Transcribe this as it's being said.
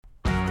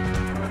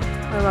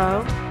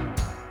Hello?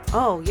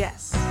 Oh,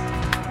 yes.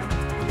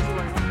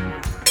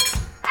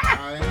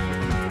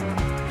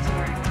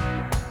 Sorry.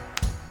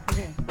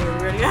 Okay,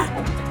 we're ready?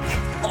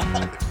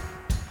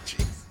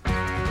 Jeez.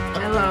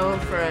 Hello,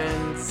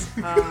 friends.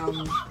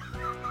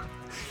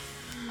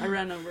 I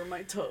ran over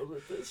my toe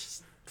with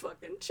this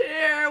fucking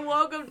chair.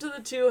 Welcome to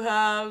the Two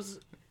Halves.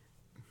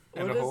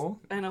 And a hole?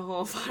 And a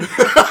hole. 2 halves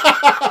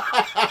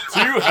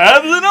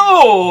and a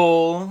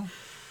hole.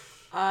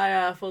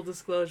 I, full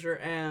disclosure,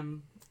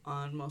 am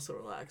on muscle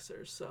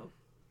relaxers, so.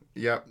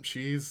 Yep,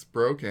 she's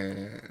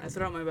broken. I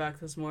threw out my back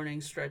this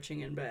morning stretching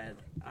in bed,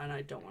 and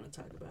I don't want to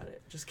talk about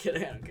it. Just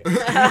kidding, I don't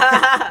care.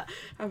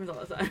 Happens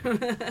all the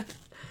time.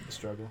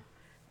 Struggle.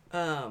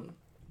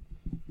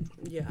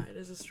 Yeah, it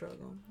is a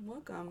struggle.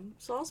 Welcome.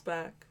 Saul's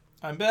back.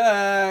 I'm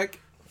back.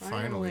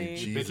 Finally,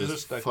 Bitches are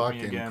Jesus stuck with me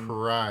fucking again.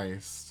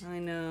 Christ. I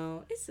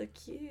know. It's so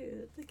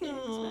cute. The guys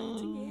back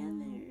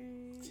together.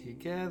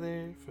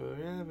 Together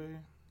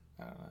forever.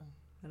 I don't know.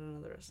 I don't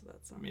know the rest of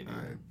that song. Me I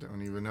neither.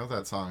 don't even know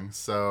that song,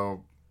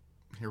 so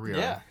here we are.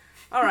 Yeah.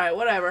 All right,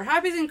 whatever.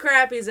 Happies and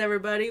crappies,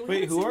 everybody. We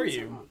Wait, haven't who seen are this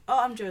you? in long. Oh,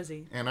 I'm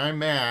Josie. And I'm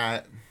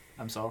Matt.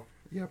 I'm Saul.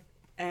 Yep.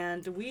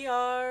 And we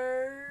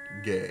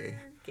are... Gay.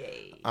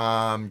 Gay.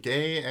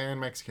 Gay and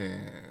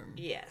Mexican.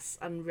 Yes,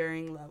 on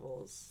varying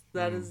levels.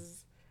 That is...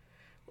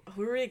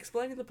 Who are we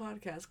explaining the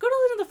podcast? Go to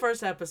listen to the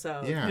first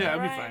episode. Yeah. Yeah, it'll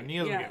Right? be fine.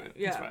 You'll get it.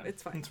 Yeah, It's fine.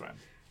 it's fine. It's fine.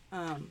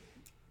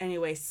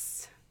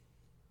 Anyways,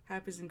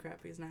 happies and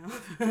crappies now.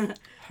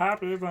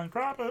 Happy and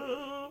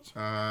crappies.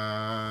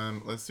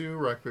 Let's do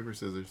rock, paper,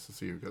 scissors to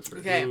see who goes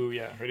first. Okay. Ooh,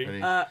 yeah. Ready?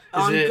 Ready?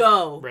 On it-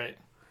 go. Right.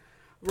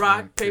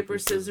 Rock, paper,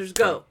 scissors,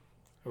 go.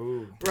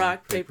 Ooh.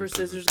 Rock, paper,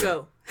 scissors,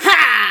 go.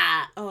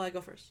 Ha! Oh, I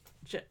go first.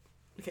 Shit.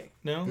 Okay.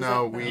 No?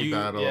 No, that- we You,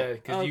 battle. yeah,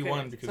 because you Okay.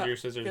 won because So- your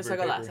scissors Guess were I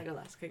go paper. last. I go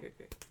last. Okay, good.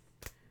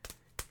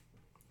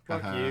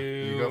 Fuck you.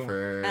 You go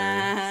first.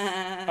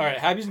 All right,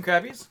 happies and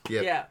crappies?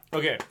 Yep. Yeah.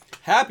 Okay,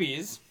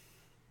 happies.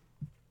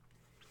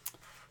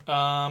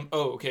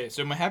 Okay.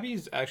 So my happy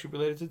is actually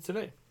related to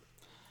today.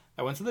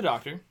 I went to the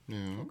doctor. Oh,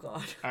 Yeah.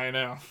 God. I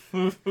know.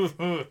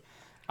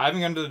 I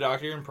haven't gone to the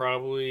doctor in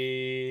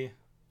probably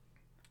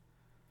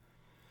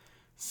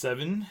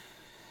 7,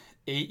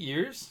 8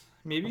 years,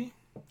 maybe.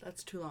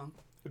 That's too long.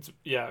 It's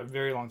a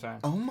very long time.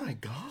 Oh my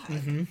god.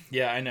 Mm-hmm.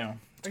 Yeah, I know.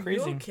 It's Are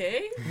crazy. you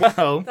okay?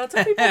 Well, That's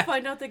how people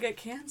find out they get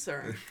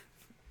cancer.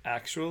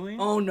 actually,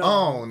 Oh, no.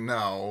 Oh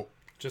no.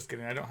 just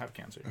kidding. I don't have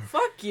cancer.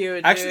 Fuck you,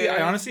 dude. Actually,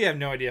 I honestly have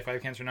no idea if I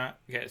have cancer or not.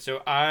 Okay,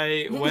 so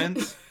I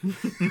went.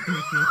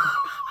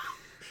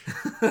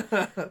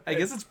 I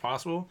guess it's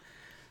possible.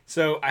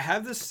 So I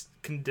have this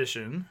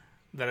condition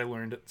that I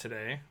learned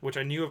today, which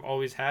I knew I've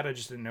always had. I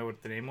just didn't know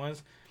what the name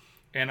was,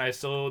 and I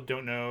still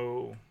don't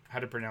know how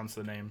to pronounce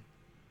the name.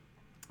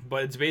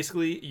 But it's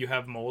basically you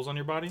have moles on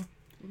your body,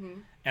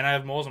 and I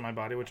have moles on my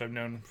body, which I've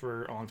known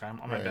for a long time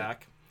on my Right.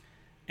 back,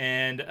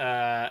 and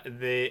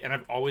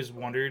I've always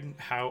wondered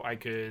how I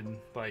could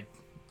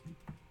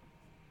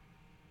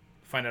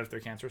find out if they're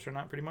cancerous or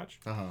not, pretty much,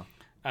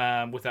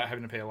 without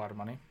having to pay a lot of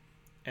money.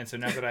 And so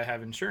now that I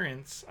have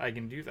insurance, I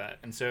can do that.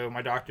 And so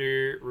my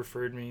doctor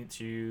referred me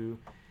to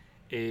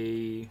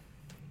a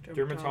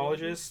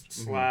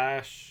dermatologist /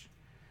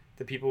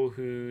 the people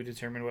who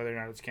determine whether or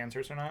not it's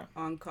cancerous or not.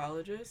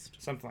 Oncologist.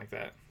 Something like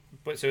that.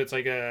 But so it's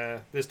like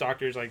this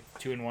doctor's like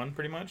 2-in-1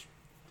 pretty much.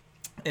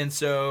 And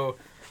so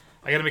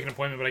I got to make an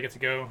appointment, but I get to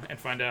go and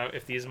find out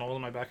if these moles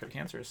on my back are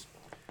cancerous.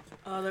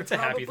 They're It's a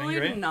happy probably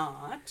thing, right?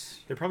 not.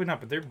 They're probably not,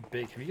 but they're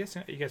big. Have you guys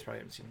seen? You guys probably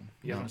haven't seen them.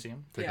 You guys No. want to see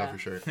them? Take Yeah. off your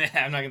shirt.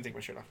 I'm not gonna take my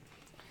shirt off.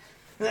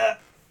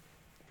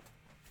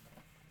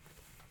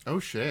 Oh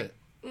shit.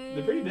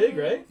 They're pretty big,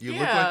 right? You Yeah.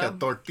 look like a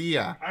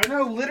tortilla. I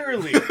know,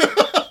 literally.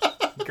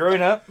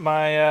 Growing up,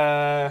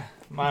 my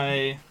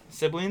my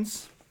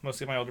siblings,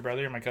 mostly my older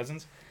brother and my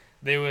cousins,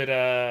 they would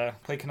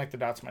play connect the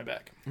dots on my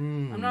back.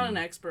 I'm not an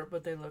expert,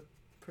 but they look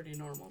pretty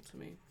normal to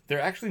me.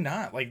 They're actually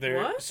not like they're.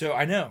 What? So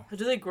I know.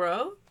 Do they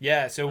grow?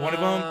 Yeah. So one of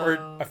them, or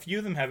Oh. a few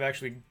of them, have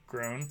actually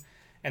grown,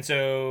 and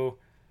so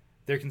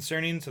they're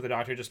concerning to the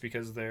doctor just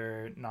because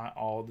they're not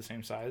all the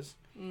same size,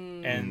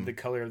 and the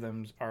color of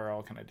them are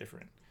all kind of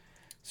different.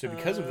 So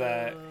because of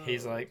that,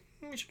 he's like,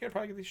 "We should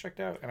probably get these checked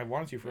out." And I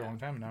wanted to for a long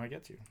time, and now I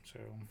get to. So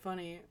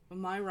Funny.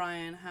 My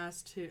Ryan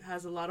has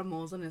a lot of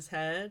moles on his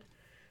head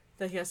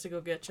that he has to go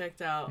get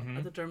checked out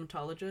at the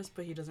dermatologist,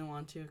 but he doesn't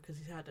want to because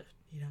he'd have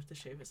to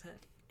shave his head.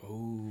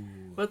 oh,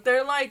 But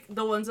they're like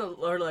the ones that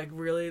are like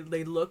really,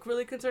 they look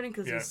really concerning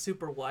because Yeah. he's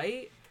super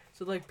white.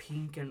 So like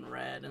pink and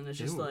red, and it's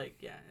just Ew. like,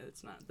 yeah,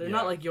 it's not. They're Yeah.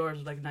 not like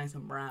yours, like nice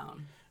and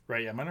brown.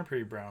 right. Yeah, mine are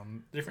pretty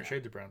brown, different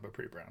shades of brown, but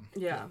pretty brown.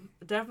 Yeah,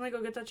 definitely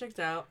go get that checked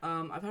out.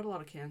 I've had a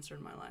lot of cancer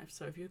in my life,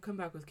 so if you come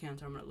back with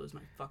cancer, I'm gonna lose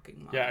my fucking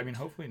mind. Yeah, I mean,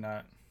 hopefully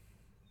not.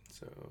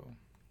 So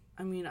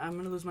I mean, I'm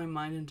gonna lose my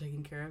mind in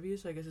taking care of you,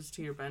 so I guess it's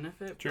to your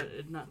benefit, Sure.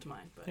 but not to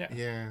mine. But Yeah.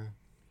 Yeah.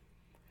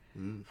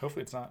 Ooh.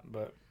 hopefully it's not,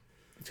 but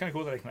it's kind of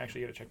cool that I can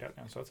actually get it checked out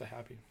now. So that's a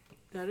happy.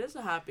 that is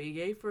a happy.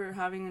 Yay for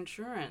having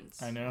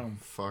insurance. I know.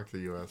 Fuck the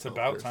U.S. It's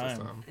about healthcare time.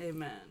 system.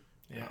 Amen.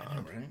 Yeah, I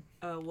know,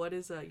 right? What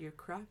is your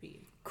crappy?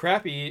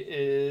 Crappy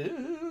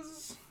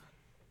is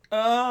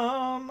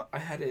I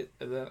had it.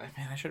 Man,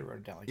 I should have wrote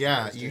it down. Like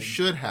Yeah, you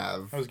should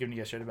have. I was giving you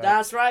guys shit about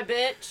That's right,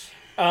 bitch.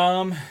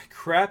 it.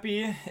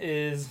 Crappy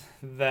is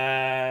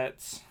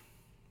that.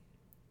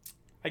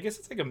 I guess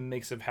it's like a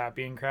mix of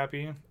happy and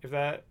crappy. If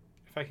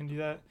I can do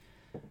that.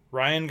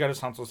 Ryan got his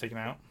tonsils taken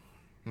out.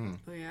 Oh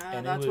yeah,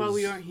 And that's why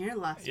we weren't here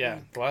last week. Yeah,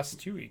 the last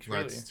 2 weeks,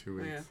 really. Last 2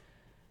 weeks.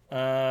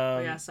 Oh,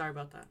 yeah, sorry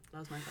about that. That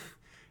was my fault.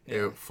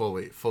 It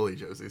fully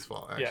Josie's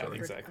fault, actually.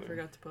 Yeah, exactly. I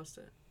forgot to post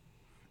it.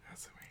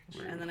 That's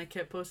weird. And then I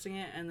kept posting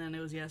it, and then it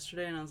was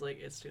yesterday, and I was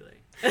like, it's too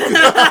late.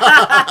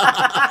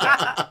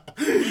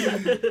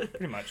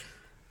 Pretty much.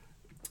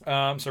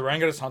 So Ryan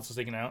got his tonsils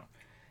taken out,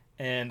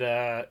 and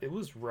it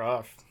was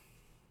rough.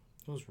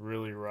 It was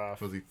really rough.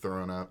 Was he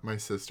throwing up? My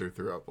sister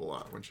threw up a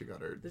lot when she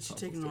got her. Did she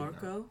take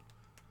Norco?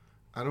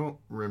 I don't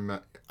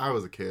remember. I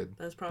was a kid.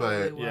 That's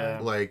probably but, why. Yeah.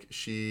 Like,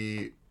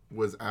 she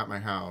was at my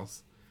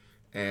house,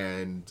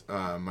 and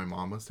my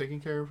mom was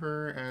taking care of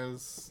her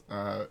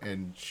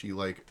and she,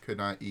 like, could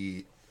not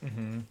eat.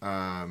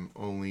 Mm-hmm.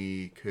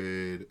 Only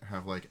could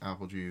have, like,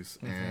 apple juice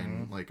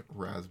and, like,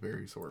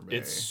 raspberry sorbet.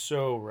 It's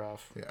so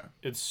rough. Yeah.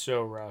 It's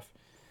so rough.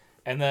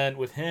 And then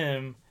with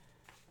him,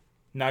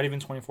 not even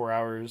 24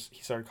 hours,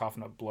 he started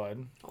coughing up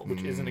blood,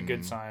 which isn't a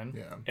good sign.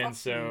 Yeah. And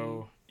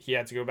so he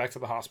had to go back to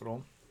the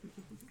hospital.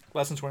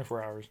 Less than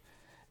 24 hours.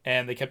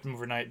 And they kept him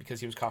overnight because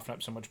he was coughing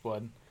up so much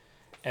blood.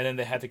 And then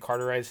they had to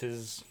cauterize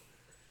his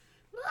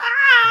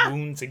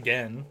wounds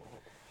again.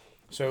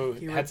 So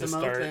He had ripped to them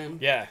start. open.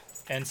 Yeah.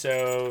 And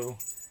so,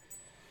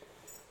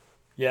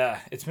 yeah,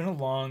 it's been a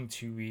long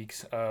 2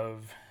 weeks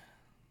of.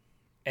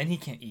 And he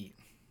can't eat.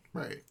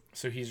 Right.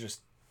 So he's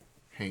just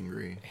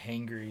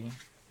hangry.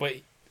 But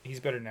he's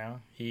better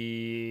now. Did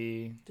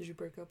you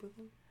break up with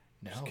him?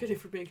 No. Just kidding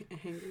for being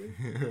angry.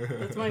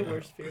 That's my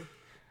worst fear.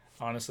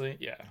 Honestly,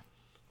 yeah.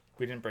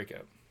 We didn't break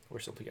up. We're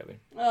still together.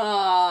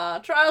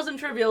 Trials and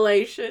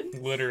tribulations.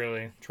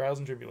 Literally. Trials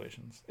and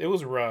tribulations. It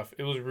was rough.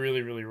 It was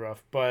really, really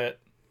rough. But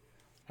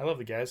I love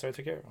the guy, so I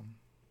took care of him.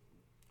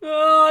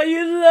 Oh,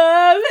 you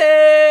love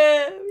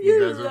him.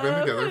 You guys have been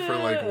together for,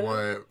 like,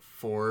 what,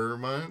 4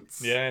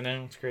 months? Yeah, I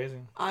know. It's crazy.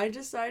 I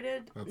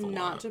decided That's a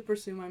not lot. to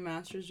pursue my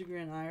master's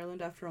degree in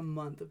Ireland after a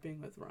month of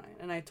being with Ryan.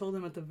 And I told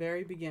him at the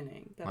very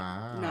beginning that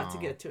not to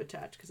get too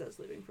attached because I was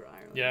leaving for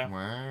Ireland. Yeah.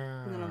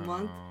 Wow. And then a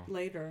month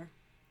later,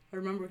 I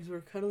remember because we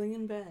were cuddling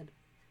in bed.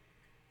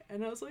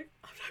 And I was like,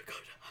 I'm not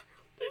going to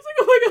Ireland. He's like,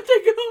 oh my God,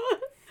 thank God.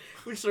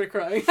 We started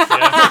crying.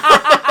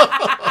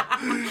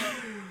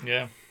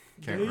 Yeah.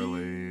 Can't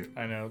relate.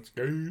 I know. It's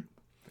great.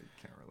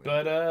 Can't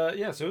relate. But,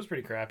 yeah, so it was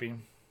pretty crappy.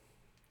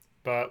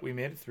 But we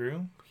made it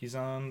through. He's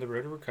on the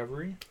road to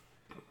recovery.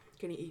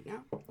 Can he eat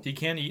now? He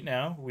can eat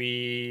now.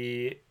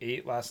 We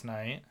ate last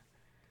night.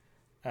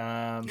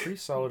 Pretty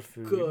solid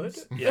food. Good.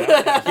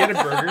 Yeah. He had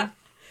a burger.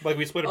 Like,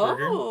 we split a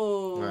burger.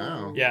 Oh.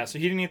 Wow. Yeah, so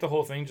he didn't eat the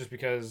whole thing just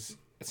because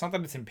it's not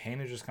that it's in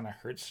pain, it just kind of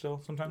hurts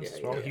still sometimes to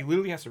swallow. Yeah. He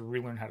literally has to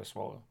relearn how to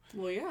swallow.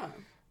 Well, yeah.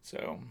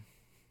 So.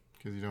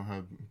 Because you don't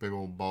have big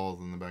old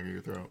balls in the back of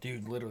your throat.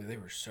 Dude, literally, they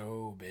were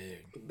so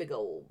big. Big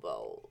old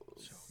balls.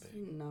 So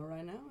big. Not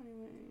right now,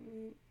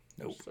 anyway.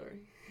 Nope. Oh, sorry.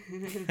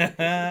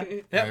 Yeah,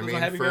 I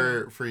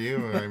mean, for you,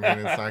 I mean,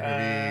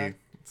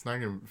 it's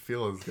not gonna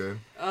feel as good.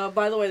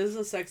 By the way, this is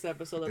a sex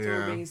episode. That's why Yeah.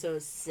 we're being so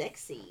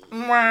sexy.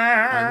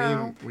 I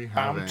mean, we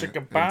haven't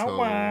Chicka bow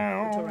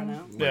wow. Until right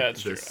now. like, Yeah,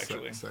 it's true, this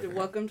actually. second.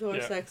 Welcome to our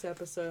Yeah. sex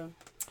episode.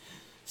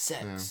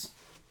 Sex.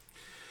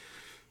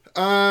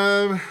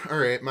 All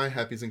right, my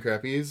happies and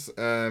crappies.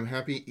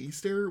 Happy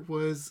Easter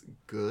was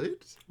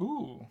good?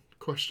 Ooh.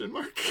 Question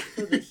mark.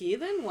 For the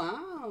heathen?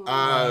 Wow.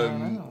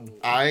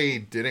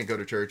 I didn't go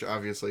to church,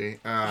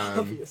 obviously.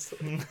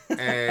 Obviously.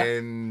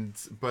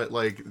 But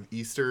like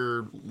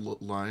Easter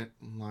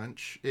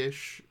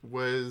lunch-ish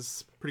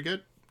was pretty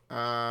good.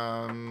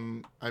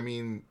 I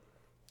mean,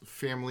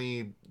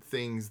 family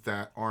things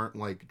that aren't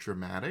like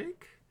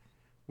dramatic,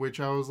 which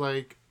I was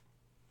like,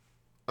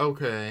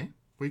 okay,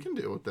 we can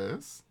deal with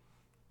this.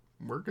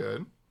 We're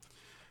good.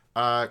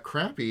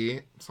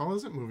 Crappy. Saul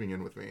isn't moving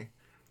in with me.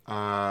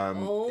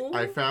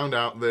 I found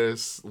out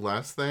this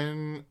less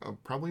than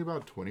probably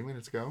about 20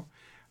 minutes ago.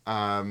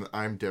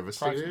 I'm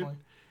devastated.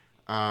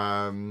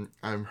 I'm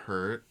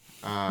hurt.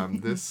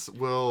 This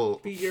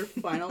will be your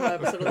final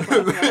episode of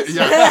the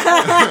podcast.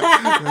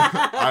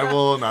 I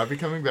will not be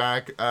coming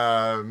back.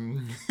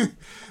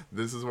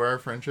 This is where our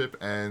friendship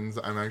ends.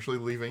 I'm actually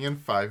leaving in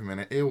 5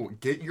 minutes. Ew,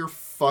 get your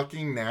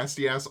fucking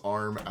nasty ass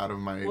arm out of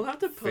my We'll have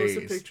to post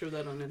a picture of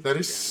that on Instagram. That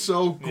is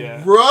so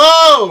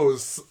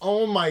gross.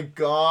 Oh my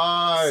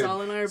god.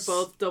 Saul and I are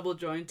both double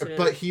jointed.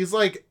 But he's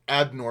like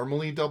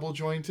abnormally double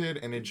jointed,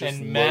 and it just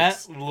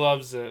Matt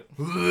loves it.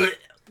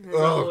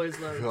 Oh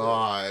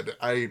god,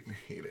 I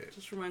hate it.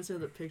 Just reminds me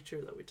of the picture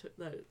that we took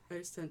that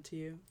I sent to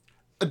you.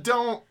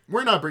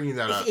 We're not bringing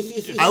that up.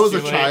 I was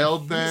a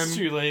child then. It's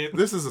too late.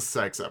 This is a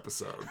sex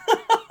episode.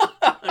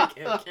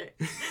 Okay.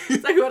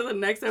 Let's talk about the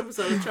next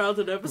episode, a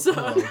childhood episode.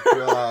 Oh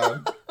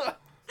god.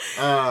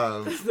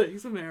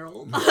 Thanks,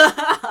 Meryl.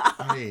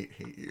 I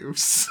hate you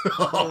so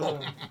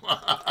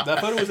much. That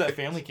photo was at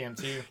family camp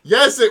too.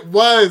 Yes, it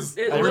was.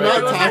 We're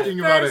not was talking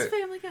about it.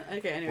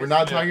 Okay, anyways. We're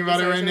not talking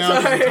about it right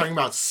now. We're talking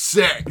about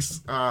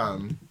sex.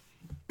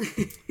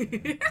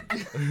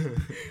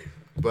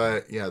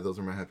 But yeah, those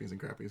are my happies and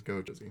crappies.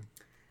 Go, Jesse.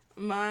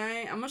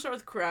 I'm gonna start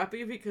with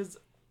crappy because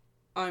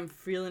I'm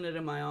feeling it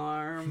in my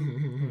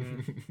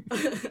arm.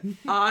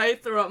 I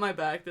threw out my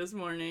back this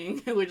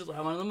morning, which is why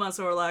I'm on the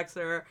muscle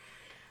relaxer,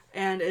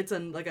 and it's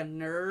like a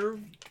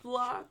nerve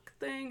block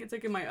thing. It's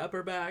like in my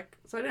upper back,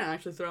 so I didn't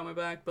actually throw out my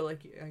back, but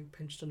like I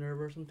pinched a nerve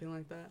or something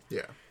like that.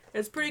 Yeah.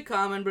 It's pretty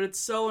common, but it's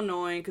so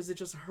annoying because it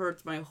just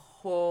hurts my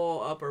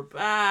whole upper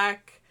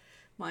back.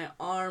 My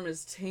arm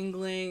is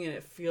tingling, and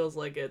it feels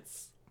like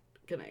it's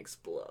gonna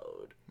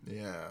explode.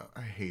 Yeah,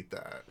 I hate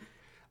that.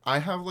 I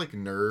have like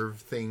nerve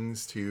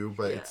things too,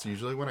 but it's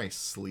usually when I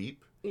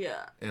sleep.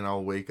 Yeah. And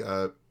I'll wake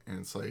up and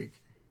it's like,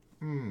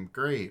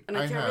 great. And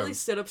I can't really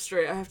sit up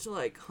straight. I have to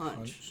like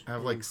hunch. I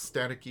have like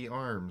staticky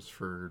arms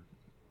for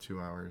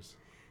 2 hours.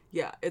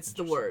 Yeah, it's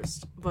the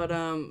worst. But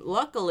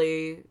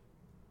luckily,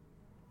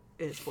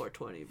 it's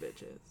 420,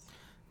 bitches.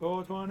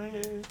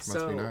 420.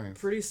 So be nice.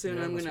 pretty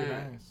soon I'm must be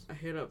gonna nice.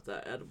 hit up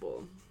that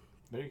edible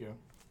There you go.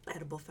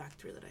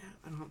 factory that I have.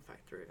 I don't have a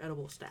factory.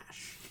 Edible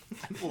stash.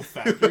 Edible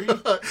factory.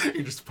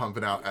 You're just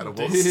pumping out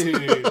edibles.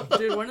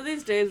 Dude, one of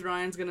these days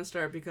Ryan's gonna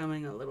start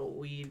becoming a little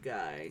weed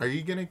guy. Are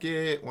you gonna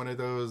get one of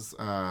those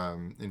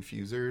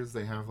infusers?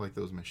 They have like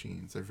those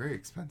machines. They're very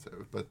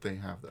expensive, but they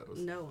have those.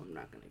 No, I'm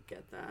not gonna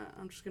get that.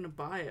 I'm just gonna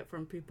buy it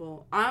from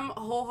people.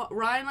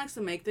 Ryan likes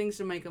to make things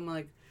to make them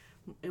like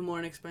more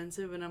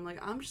inexpensive, and I'm like,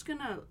 I'm just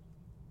gonna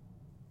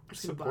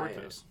buy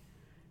it. This.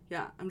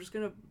 Yeah, I'm just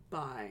gonna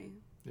buy.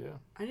 Yeah.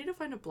 I need to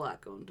find a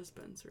black-owned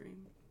dispensary.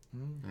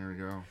 There we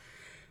go.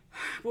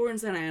 But we're in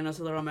Santa Ana,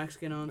 so they're all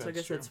Mexican-owned, so I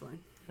guess true. that's fine.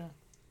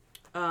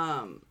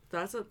 Yeah.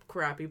 That's a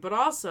crappy. But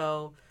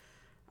also,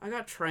 I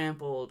got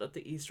trampled at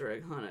the Easter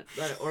egg hunt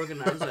that I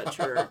organized at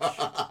church.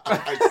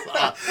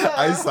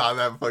 I saw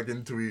that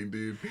fucking tweet,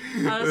 dude.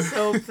 I was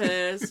so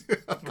pissed.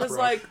 Because,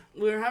 like,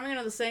 we were having it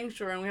at the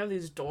sanctuary, and we have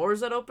these doors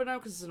that open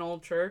up because it's an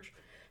old church.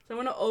 So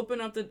I'm going to open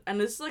up and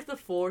this is, like, the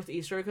 4th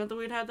Easter egg hunt that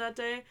we'd had that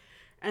day.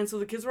 And so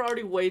the kids were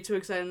already way too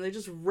excited, and they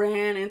just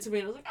ran into me,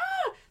 and I was like,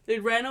 ah! They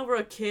ran over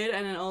a kid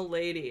and an old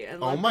lady.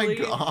 And oh my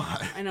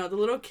god. I know, the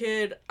little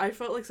kid, I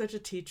felt like such a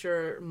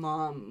teacher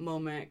mom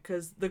moment,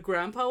 because the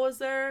grandpa was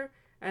there,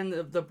 and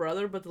the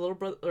brother, but the little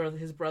brother, or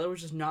his brother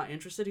was just not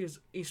interested. He was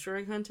Easter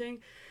egg hunting.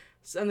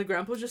 So, and the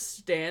grandpa was just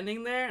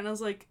standing there, and I was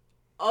like,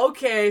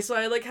 okay. So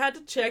I, like, had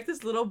to check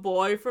this little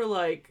boy for,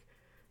 like,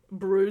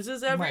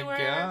 bruises everywhere.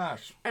 Oh my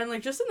gosh. And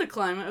like just in the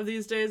climate of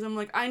these days, I'm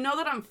like, I know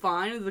that I'm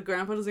fine, the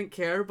grandpa doesn't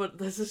care, but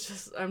this is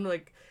just, I'm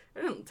like,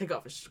 I didn't take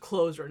off his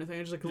clothes or anything.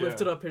 I just like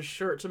lifted up his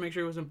shirt to make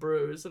sure he wasn't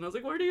bruised, and I was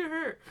like, where do you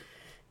hurt?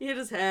 He hit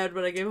his head,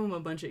 but I gave him a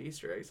bunch of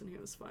Easter eggs and he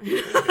was fine.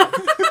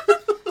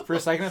 For a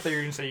second, I thought you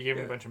were going to say you gave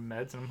him a bunch of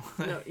meds. And I'm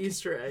like, No,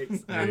 Easter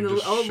eggs. Yeah, And you the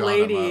just old shot him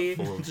lady,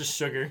 up full of- just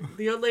sugar.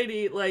 the old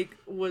lady, like,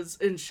 was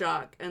in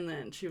shock, and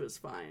then she was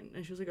fine.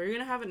 And she was like, are you going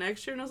to have it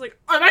next year? And I was like,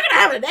 I'm not going to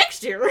have it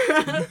next year.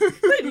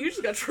 Lady, you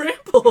just got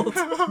trampled.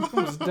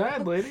 Almost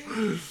died, lady.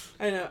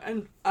 I know,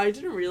 and I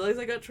didn't realize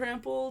I got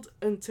trampled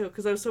until,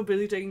 because I was so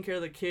busy taking care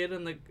of the kid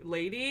and the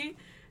lady,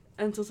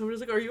 until somebody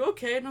was like, are you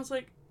okay? And I was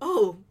like,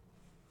 oh,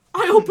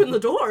 I opened the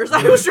doors.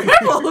 I was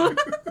trampled.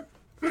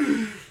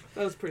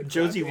 That was pretty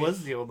Josie crappy.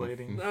 was the old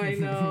lady. I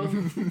know.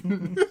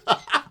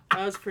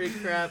 That was pretty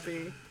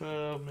crappy.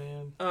 Oh,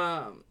 man.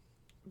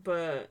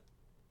 But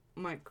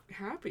my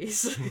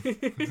happies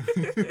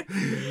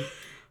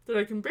that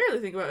I can barely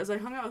think about is I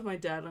hung out with my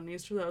dad on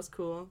Easter. That was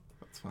cool.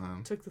 That's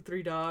fun. Took the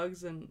 3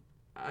 dogs, and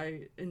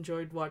I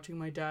enjoyed watching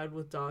my dad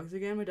with dogs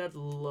again. My dad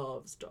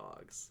loves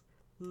dogs.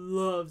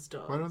 Loves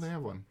dogs. Why don't they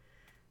have one?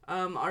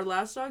 Our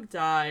last dog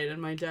died,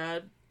 and my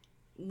dad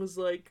was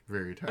like,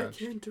 Very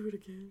attached. I can't do it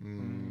again.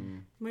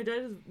 Mm. My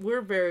dad is,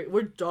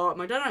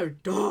 my dad and I are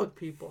dog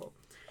people.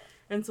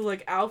 And so,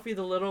 like, Alfie,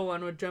 the little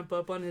one, would jump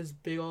up on his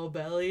big old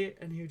belly,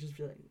 and he would just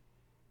be like,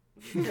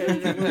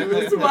 and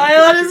a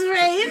smile on his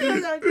face. It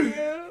was so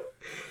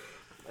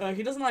cute.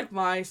 He doesn't like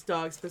my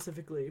dog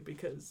specifically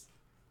because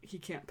he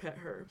can't pet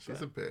her.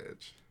 She's a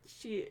bitch.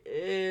 She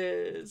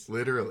is.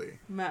 Literally.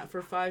 Matt,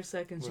 for 5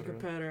 seconds you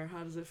Literally. could pet her.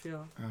 How does it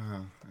feel?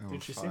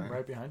 Dude, she's sitting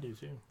right behind you,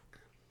 too.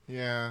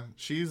 Yeah,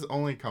 she's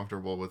only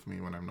comfortable with me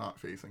when I'm not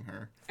facing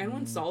her. And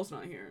when Saul's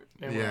not here.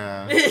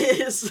 Yeah. It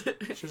is.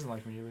 She doesn't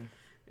like me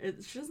either.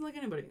 She doesn't like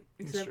anybody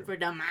That's except true. for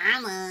the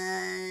mama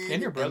And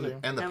your brother.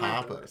 And the my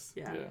papas.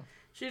 brother. Yeah. Yeah.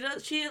 She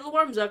does. She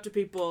warms up to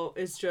people.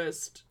 It's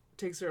just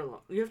takes her a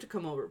long. You have to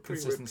come over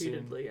pretty Consistency.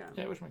 repeatedly. Yeah.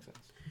 Yeah, which makes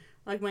sense.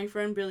 Like my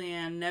friend Billy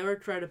Ann never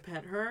tried to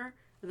pet her,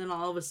 and then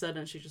all of a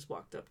sudden she just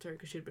walked up to her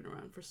because she'd been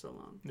around for so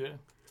long. Yeah.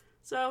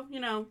 So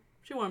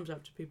she warms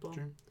up to people.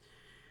 True.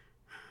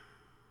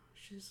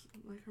 She's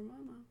like her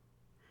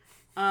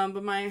mama.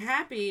 But my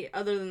happy,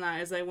 other than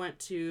that, is I went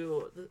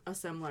to a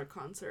Semler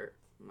concert.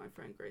 My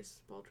friend Grace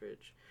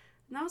Baldridge.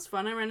 And that was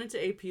fun. I ran into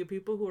APU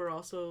people who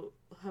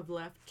have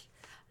left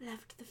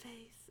the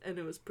faith, and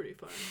it was pretty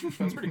fun.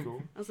 That's pretty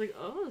cool. I was like,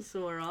 oh,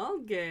 so we're all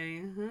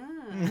gay,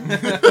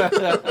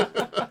 huh?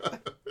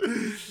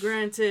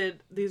 Granted,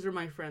 these are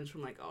my friends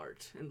from like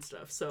art and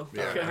stuff, so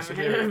Yeah.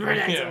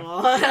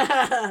 predictable.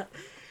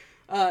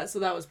 So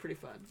that was pretty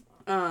fun.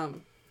 Yeah,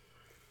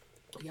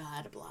 I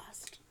had a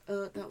blast.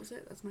 That was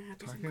it. That's my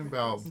happy. Talking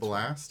about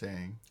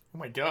blasting. Oh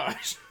my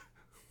gosh.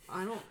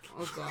 I don't.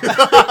 Oh god.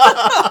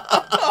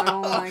 I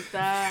don't like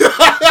that.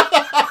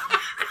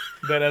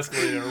 That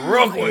escalated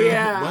real quick.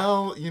 Yeah.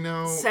 Well, you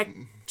know.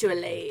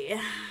 Sexually.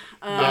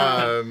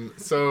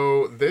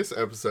 So this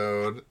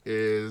episode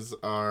is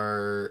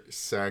our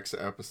sex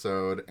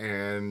episode,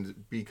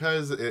 and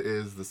because it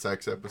is the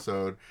sex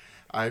episode,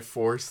 I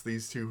forced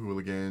these two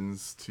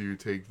hooligans to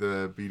take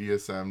the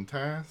BDSM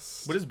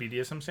test. What does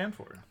BDSM stand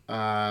for?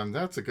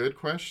 That's a good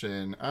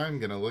question. I'm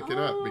gonna look it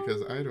up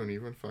because I don't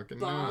even fucking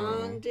know.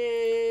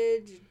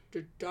 Bondage.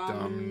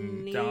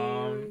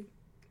 Dominating.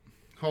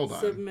 Hold on.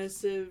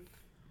 Submissive.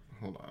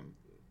 Hold on.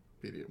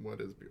 What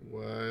is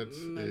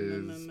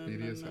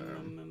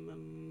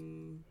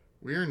BDSM?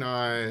 We are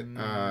not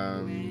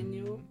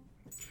Manual.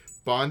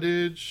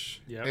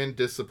 bondage Yep. and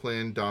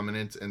discipline,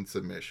 dominance and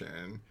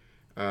submission.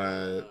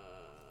 Okay.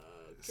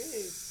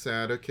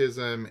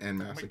 Sadism and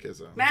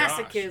masochism.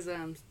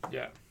 Masochism.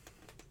 Yeah.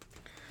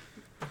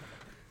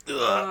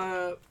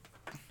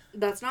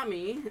 That's not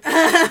me.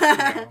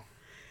 No.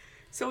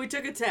 So we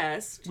took a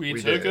test. We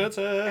We took did. a test.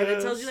 And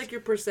it tells you like your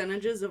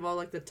percentages of all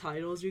like the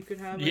titles you could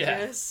have, I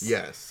guess.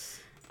 Yes.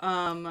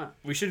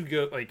 We should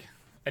go like,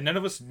 and none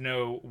of us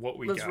know what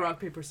we Let's got. rock,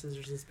 paper,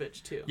 scissors this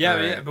bitch too. Yeah,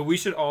 Alright. yeah, but we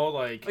should all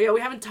like. Oh yeah,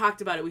 we haven't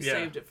talked about it. We Yeah.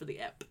 saved it for the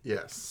ep.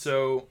 Yes.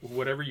 So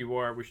whatever you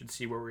are, we should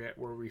see where we're at,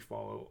 where we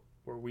fall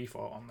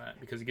on that,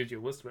 because it gives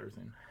you a list of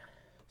everything.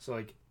 So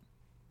like,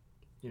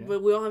 you know.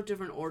 But we all have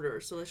different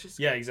orders, so let's just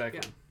Yeah,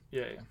 exactly.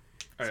 Yeah.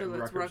 All right, so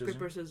let's rock,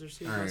 paper, scissors.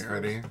 Who All goes right,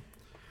 ready? first?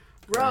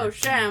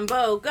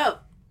 Rochambeau, go!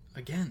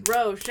 Again.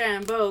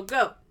 Rochambeau,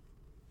 go!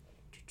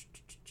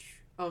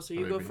 Oh, so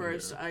you Oh, go maybe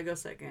first, you. I go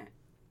second.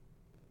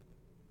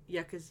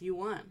 Yeah, because you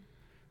won.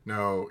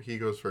 No, he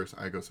goes first.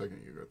 I go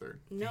second. You go third.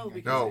 No,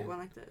 because No. we went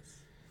like this.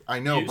 I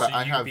know, You- but so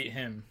I you have. beat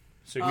him.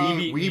 So Oh.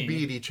 he We beat me.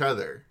 beat each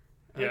other.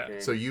 Yeah. Okay.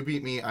 So you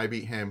beat me. I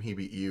beat him. He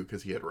beat you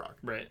because he had rock.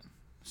 Right.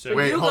 So So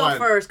Wait, you hold go on.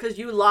 first, because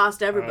you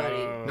lost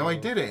everybody. No, I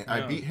didn't. I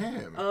no. beat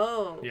him.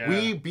 Oh. Yeah.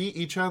 We beat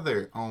each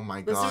other. Oh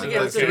my Let's do god. it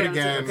again, Let's let's do do it it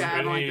again, again. let's do it again. I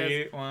don't like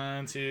Ready? this.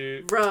 1,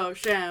 2.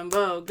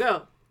 Rochambeau,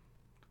 go!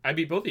 I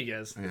beat both of you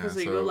guys. Yeah, So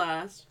you go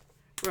last.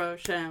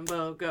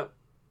 Rochambeau, go.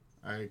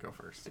 I go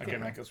first. Okay,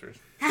 Matt goes first.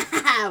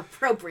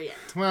 Appropriate.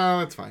 Well,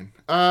 it's fine.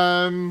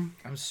 I'm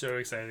so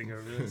excited to go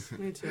over this.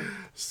 Me too.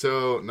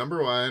 So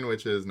number one,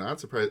 which is not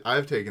surprising,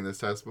 I've taken this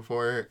test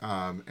before,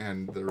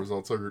 and the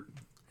results are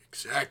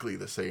exactly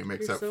the same You're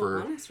except so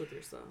for honest with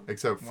yourself.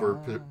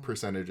 Wow.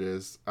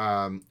 Percentages.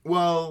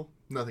 Well,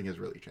 nothing has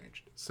really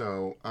changed.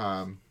 So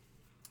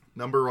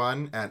number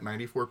one at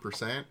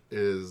 94%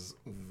 is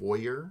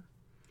voyeur.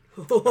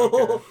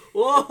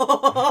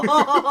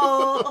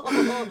 Whoa!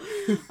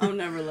 I'm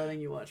never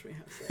letting you watch me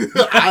have sex.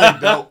 I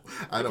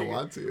don't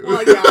want to.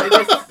 Well, yeah, I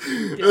guess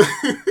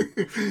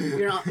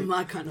you're not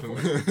my kind of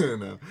voice.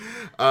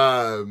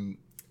 No.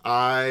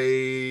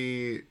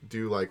 I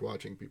do like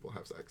watching people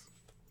have sex.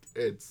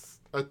 It's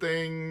a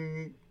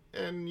thing,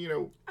 and you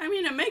know. I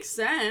mean, it makes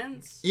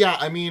sense. Yeah,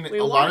 I mean, We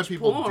a lot watch of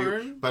people do,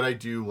 porn. but I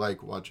do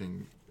like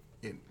watching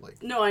in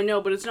like. No, I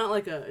know, but it's not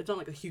like a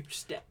huge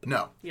step.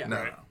 No. Yeah. No.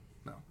 Right.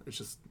 No. It's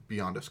just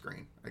beyond a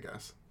screen, I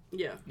guess.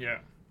 Yeah, Yeah.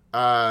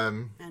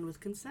 and with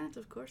consent,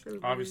 of course.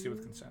 Everybody. Obviously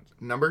with consent.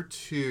 Number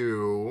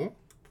two,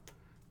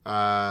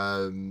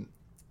 at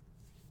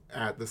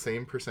the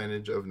same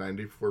percentage of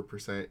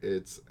 94%,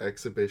 it's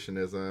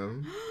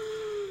exhibitionism.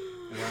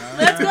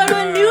 Let's go to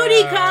a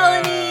nudie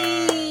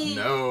colony.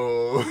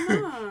 No,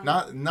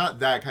 Ah. not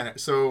that kind of.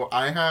 So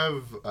I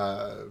have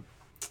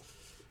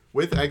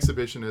with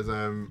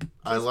exhibitionism,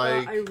 I Just,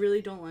 like. I really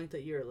don't like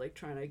that you're like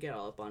trying to get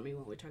all up on me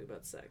when we talk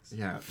about sex.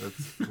 Yeah,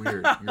 that's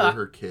weird. You're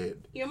her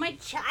kid. You're my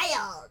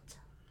child.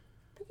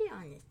 But you don't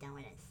understand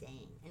what I'm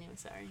saying. Anyway,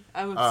 sorry.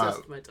 I'm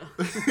obsessed with my dog.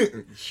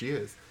 She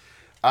is.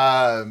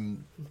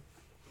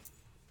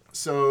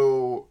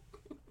 So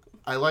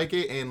I like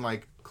it in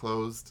like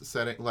closed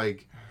setting,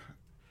 like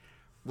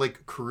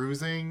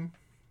cruising.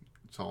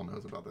 Saul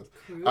knows about this.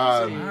 Cruising.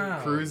 Wow.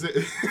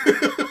 Cruising.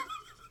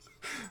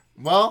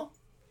 Well,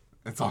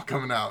 it's all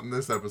coming out in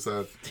this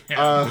episode.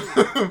 Yeah.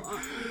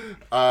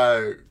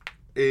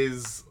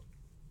 Is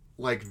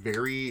like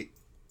very.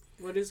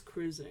 What is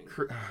cruising?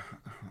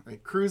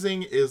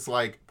 Cruising is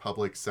like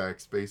public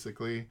sex,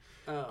 basically,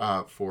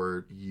 Oh.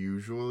 for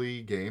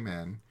usually gay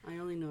men. I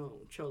only know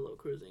cholo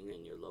cruising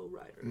and your low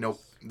riders. Nope,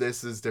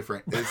 this is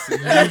different. This is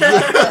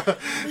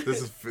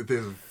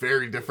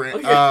very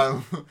different. Okay.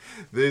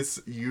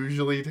 This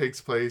usually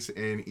takes place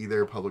in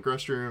either public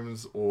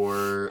restrooms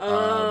or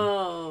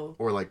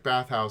like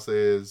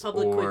bathhouses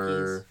Public or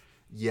quickies.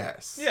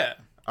 yes, Yeah.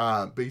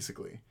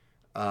 basically,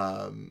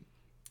 and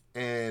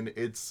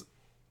it's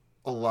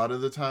a lot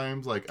of the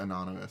times, like,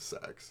 anonymous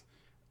sex.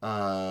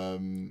 I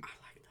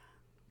like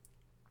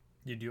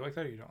that. You do like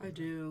that or you don't? I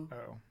do.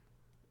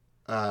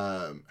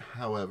 Oh.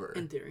 However,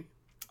 In theory.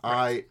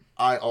 I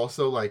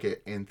also like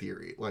it in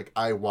theory. Like,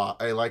 I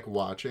like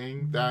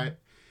watching that.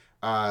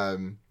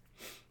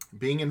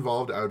 Being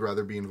involved, I would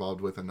rather be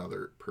involved with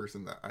another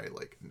person that I,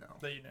 like, know.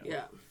 That you know.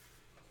 Yeah.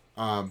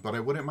 But I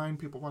wouldn't mind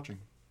people watching.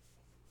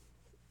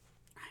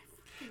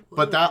 Would.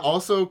 But that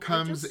also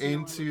comes just know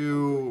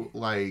into,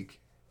 like,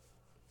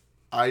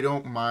 I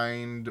don't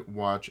mind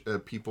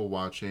people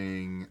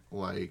watching,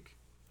 like,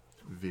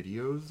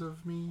 videos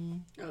of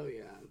me. Oh,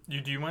 yeah.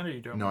 Do you mind or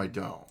you don't? No, I mind?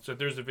 don't. So if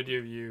there's a video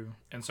of you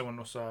and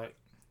someone saw it,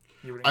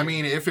 you would. I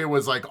mean, if it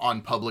was, like,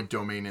 on public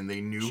domain and they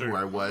knew Sure. who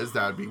I was,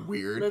 that would be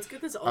weird. Let's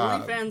get this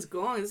OnlyFans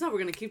going. This is how we're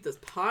going to keep this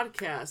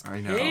podcast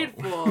I know. paid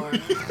for.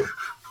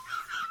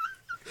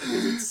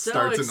 It's so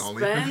Starts in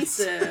OnlyFans.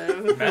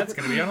 expensive. Matt's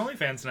gonna be on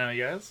OnlyFans now,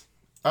 you guys.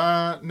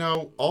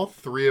 No, all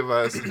three of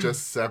us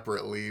just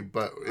separately,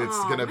 but it's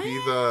Aw, gonna be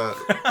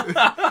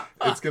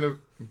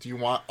do you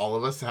want all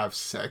of us to have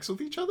sex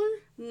with each other?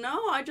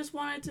 No, I just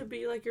wanted to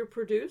be like your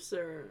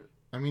producer.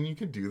 I mean, you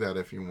could do that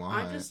if you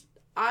want.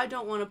 I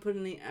don't want to put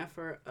in the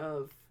effort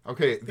of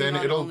Okay, being then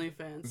on it'll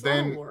OnlyFans. So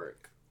then it'll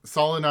work.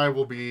 Saul and I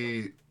will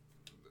be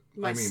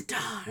My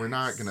stars. we're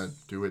not gonna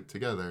do it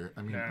together.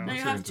 I mean, No. I'm No, you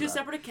so have into two that.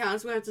 separate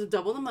accounts. We have to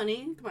double the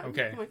money. Come on.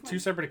 Okay, Come on. two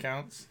separate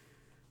accounts.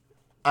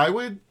 I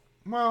would.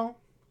 Well,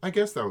 I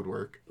guess that would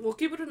work. We'll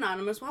keep it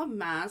anonymous. We'll have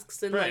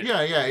masks and Right.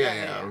 like.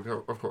 Yeah.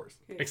 Of course.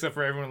 Except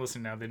for everyone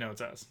listening now, they know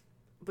it's us.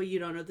 But you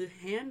don't know the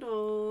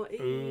handle.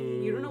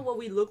 Ooh. You don't know what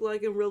we look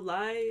like in real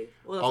life.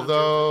 Well, that's not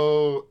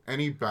Although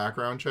any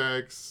background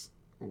checks,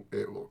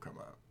 it will come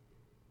up.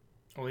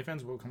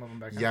 OnlyFans will come up on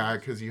back. Yeah,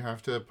 because you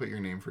have to put your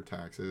name for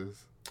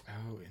taxes.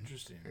 Oh,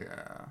 interesting.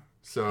 Yeah.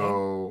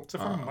 So. It's a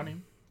form of money.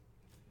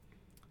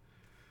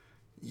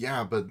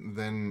 Yeah, but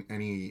then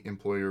any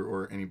employer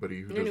or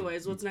anybody who. true.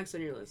 Anyways, what's next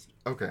on your list?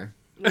 Okay.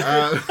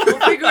 We'll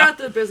figure out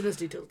the business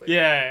details later.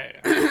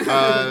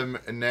 Yeah.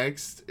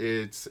 Next,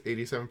 it's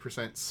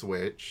 87%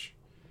 switch,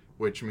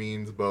 which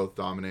means both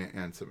dominant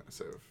and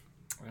submissive.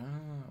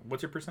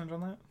 What's your percentage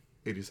on that?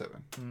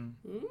 87.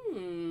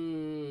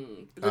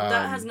 But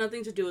that has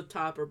nothing to do with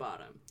top or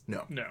bottom.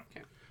 No. No.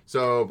 Okay.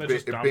 So That's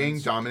just being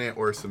dominance. dominant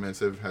or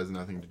submissive has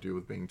nothing to do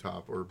with being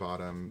top or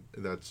bottom.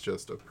 That's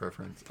just a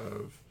preference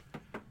of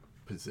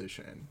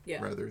position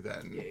rather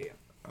than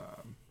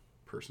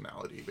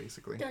personality,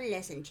 basically. Don't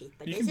listen, Chief,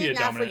 but You this can be is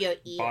a not for dominant your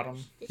ears. bottom.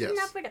 This Yes. is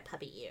not for the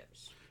puppy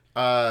ears.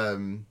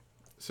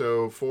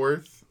 So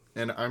fourth,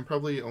 and I'm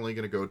probably only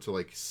going to go to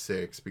like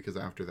 6 because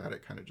after that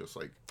it kind of just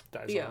like,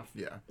 Dies Yeah. off.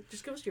 yeah.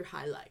 Just give us your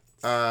highlights.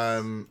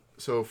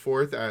 So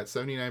fourth at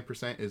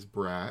 79% is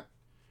brat,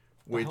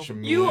 which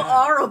means You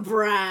are a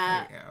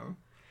brat. I am.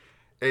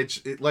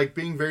 It's like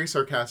being very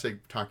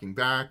sarcastic, talking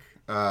back,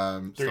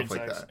 During stuff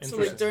like sex. that. So Interesting.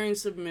 like during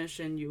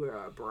submission, you were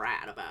a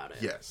brat about it.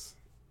 Yes.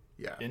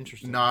 Yeah.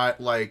 Interesting. Not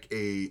like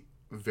a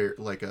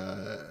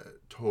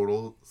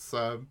total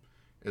sub.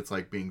 It's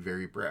like being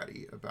very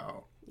bratty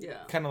about.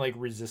 Yeah. Kind of like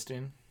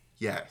resisting,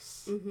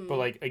 Yes. Mm-hmm. but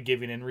like a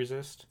giving in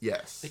resist.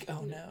 Yes. Like,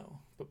 oh no,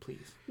 but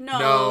please.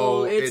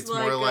 No, it's it's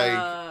more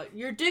like-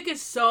 your dick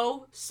is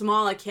so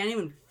small I can't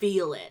even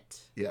feel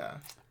it. Yeah.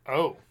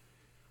 Oh.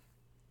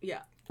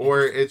 Yeah.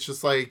 Or it's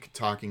just like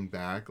talking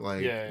back.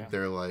 Like Yeah.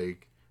 they're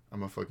like, I'm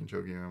gonna fucking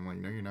choke you. And I'm like,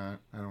 no, you're not.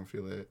 I don't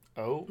feel it.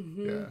 Oh.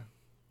 Yeah.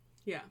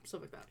 Yeah, stuff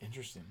like that.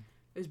 Interesting.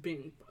 Is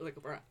being like a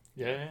brat.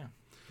 Yeah.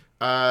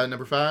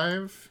 Number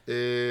 5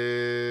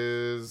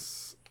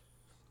 is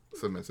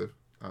submissive,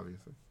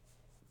 obviously.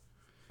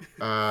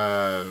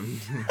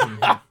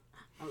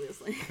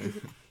 Obviously.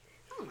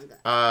 Oh my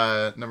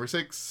god. Number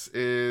 6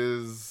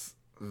 is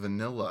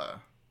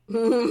vanilla,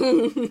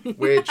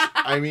 which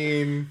I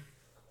mean,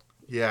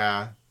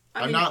 yeah, I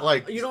I'm mean, not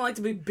like you don't like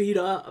to be beat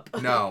up.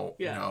 no,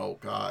 Yeah. no,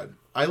 God,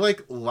 I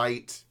like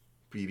light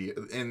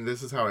BDSM, and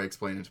this is how I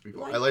explain it to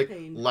people. I Light like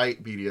pain.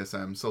 light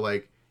BDSM, so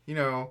like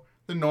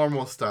the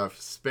normal stuff,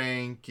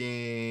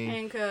 spanking,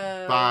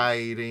 Handcuffs.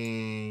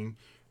 biting,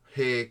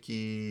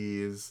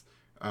 hickeys,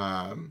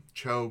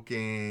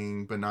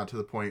 choking, but not to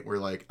the point where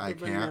like I The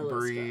can't vanilla stuff.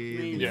 breathe.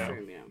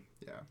 Mainstream, yeah.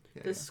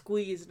 Yeah. The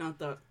squeeze, not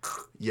the.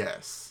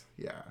 Yes.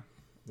 Yeah.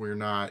 We're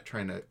not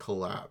trying to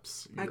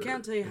collapse. I your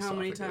can't tell you how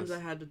many esophagus. times I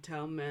had to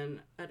tell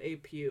men at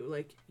APU,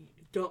 like,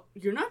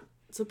 you're not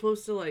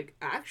supposed to, like,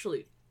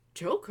 actually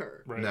choke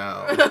her. Right.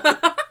 No.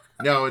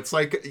 No, it's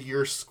like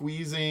you're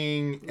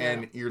squeezing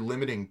and Yeah. you're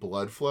limiting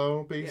blood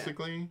flow,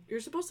 basically.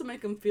 You're supposed to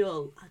make them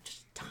feel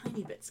just a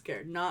tiny bit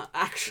scared, not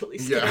actually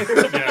Yeah.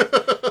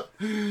 scared.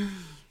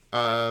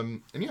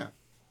 And yeah.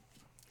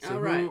 So All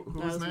right, who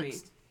that was was me.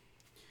 next?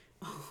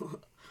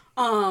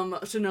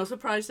 So no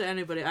surprise to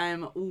anybody, I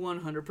am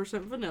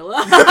 100%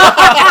 vanilla.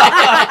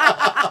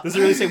 Does it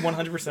really say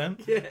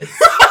 100%? Yes.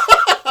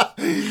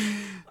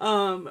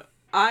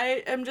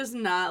 I am just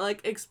not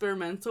like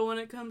experimental when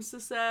it comes to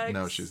sex.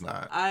 No, she's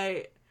not.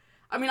 I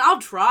mean, I'll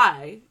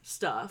try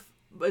stuff,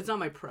 but it's not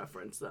my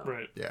preference though.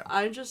 Right. Yeah.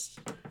 I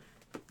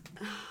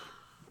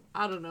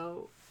don't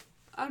know.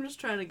 I'm just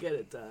trying to get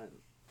it done.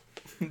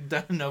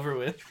 Done and over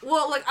with.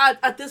 Well, like,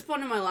 at this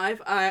point in my life,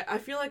 I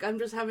feel like I'm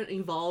just haven't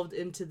evolved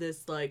into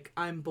this, like,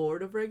 I'm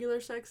bored of regular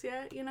sex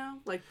yet, you know?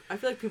 Like, I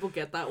feel like people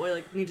get that way,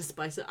 like, need to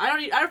spice it. I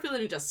don't feel the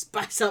need to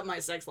spice up my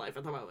sex life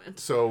at the moment.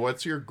 So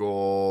what's your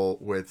goal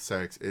with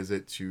sex? Is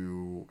it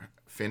to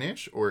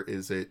finish, or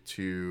is it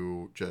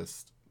to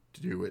just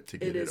do it to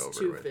get it over with?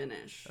 It is to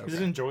finish. Okay. Is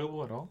it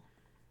enjoyable at all?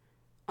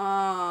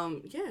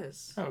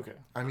 Yes. Oh, okay.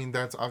 I mean,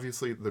 that's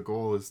obviously the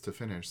goal is to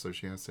finish, so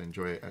she has to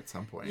enjoy it at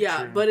some point.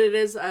 Yeah, True. but it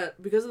is,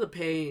 because of the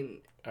pain,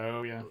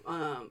 Oh, yeah.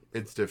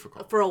 It's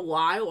difficult. for a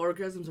while,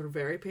 orgasms are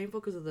very painful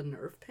because of the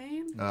nerve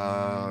pain.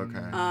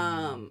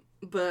 Okay.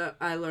 But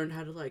I learned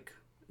how to, like,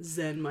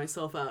 zen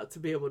myself out to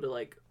be able to,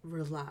 like,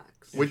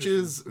 relax. Which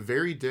is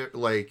very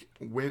like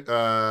when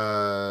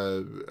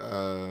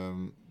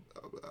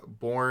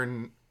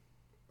born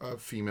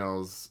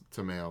females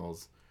to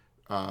males,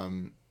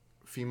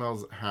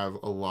 females have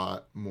a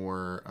lot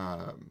more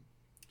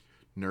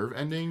nerve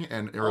ending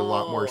and are a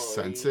lot more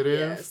sensitive.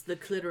 Yes, the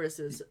clitoris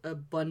is a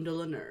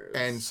bundle of nerves.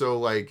 And so,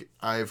 like,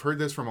 I've heard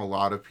this from a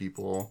lot of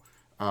people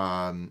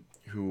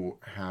who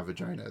have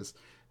vaginas,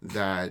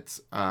 that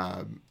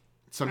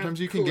sometimes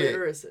you can get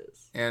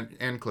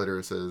and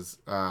clitorises,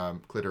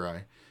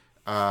 clitori,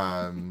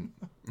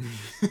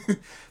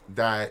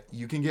 that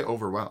you can get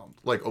overwhelmed,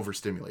 like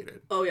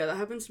overstimulated. Oh yeah, that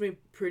happens to me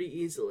pretty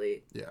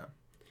easily. Yeah.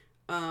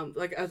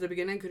 Like at the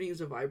beginning, I couldn't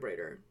use a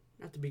vibrator.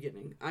 At the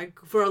beginning,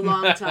 for a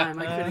long time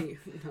I couldn't.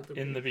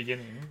 In the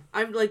beginning.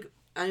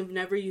 I've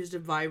never used a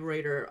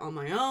vibrator on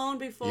my own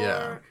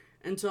before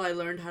until I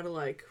learned how to,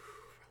 like,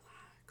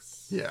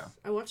 relax. Yeah.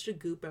 I watched a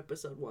Goop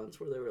episode once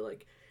where they were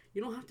like,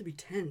 you don't have to be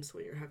tense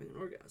when you're having an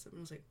orgasm. And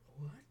I was like,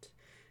 what?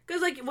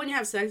 Because, like, when you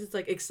have sex, it's,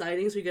 like,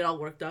 exciting, so you get all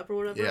worked up or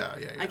whatever. Yeah.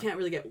 I can't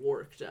really get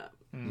worked up.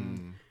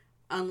 Mm.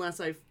 Unless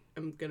I'm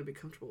going to be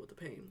comfortable with the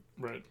pain.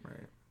 Right.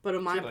 But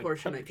in my like,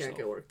 portion, I pep can't yourself.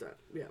 get worked up.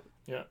 Yeah.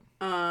 Yeah.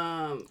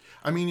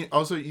 I mean,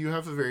 also, you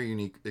have a very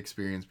unique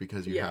experience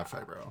because you have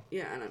fibro.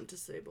 Yeah, and I'm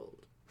disabled.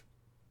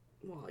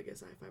 Well, I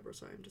guess I have fibro,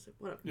 so I'm disabled.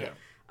 Whatever.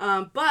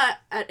 Yeah. But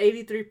at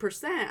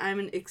 83%, I'm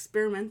an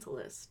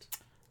experimentalist.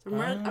 So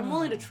I'm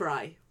willing to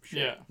try. Sure.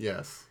 Yeah.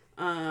 Yes.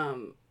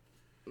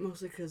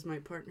 Mostly because my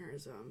partner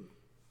is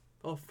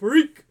a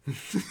freak.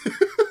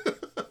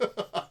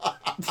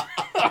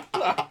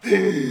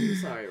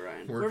 Sorry,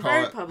 Ryan. We're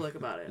very public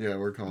about it. Yeah,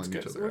 we're calling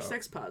each other We're out.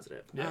 sex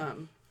positive. Yeah.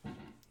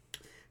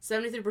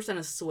 73%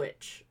 is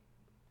switch.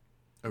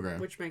 Okay.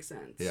 Which makes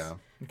sense. Yeah.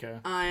 Okay.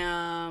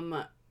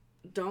 I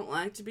don't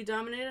like to be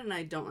dominated, and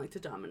I don't like to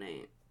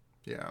dominate.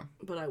 Yeah.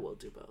 But I will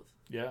do both.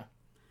 Yeah.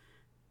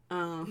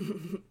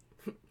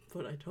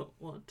 But I don't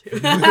want to.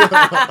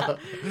 I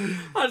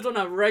just don't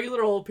have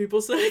regular old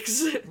people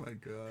sex. Oh my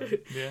god.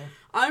 Yeah.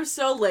 I'm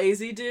so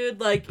lazy,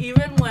 dude. Like,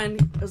 even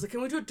when I was like,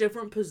 can we do a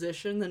different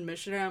position than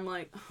missionary? I'm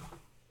like,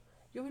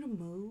 you want me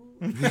to move?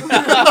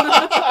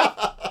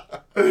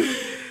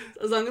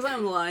 As long as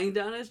I'm lying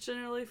down, it's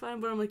generally fine.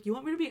 But I'm like, you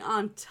want me to be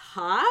on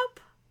top?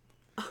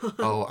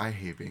 Oh, I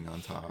hate being on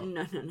top.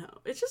 No.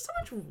 It's just so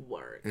much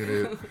work. It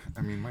is.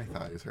 I mean, my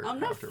thighs hurt. I'm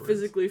not afterwards.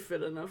 physically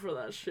fit enough for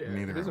that shit.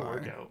 Neither It is a am I.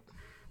 workout.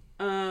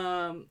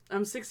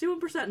 I'm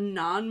 61%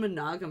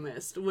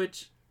 non-monogamous,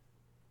 which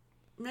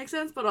makes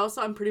sense, but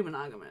also I'm pretty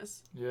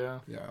monogamous. Yeah.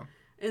 Yeah.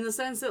 In the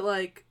sense that,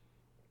 like,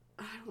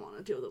 I don't want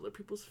to deal with other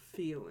people's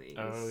feelings.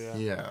 Oh, yeah.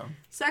 Yeah.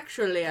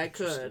 Sexually, I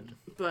could,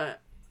 but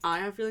I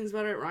have feelings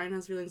about it, Ryan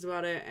has feelings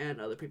about it, and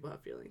other people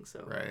have feelings,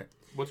 so. Right.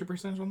 What's your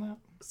percentage on that?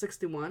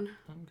 61.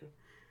 Okay.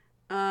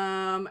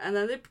 And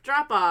then they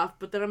drop off,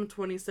 but then I'm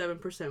 27%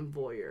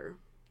 voyeur.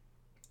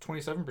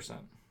 27%.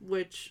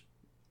 Which,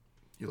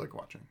 You like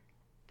watching.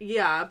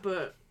 yeah,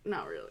 but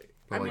not really.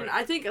 But I mean,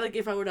 I think, like,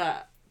 if I were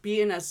to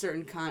be in a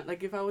certain kind,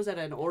 like, if I was at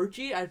an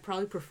orgy, I'd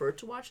probably prefer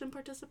to watch them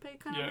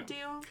participate kind of a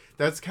deal.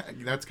 That's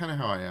kind of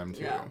how I am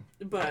too. Yeah,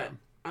 but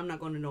I'm not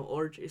going to no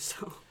orgies,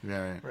 so.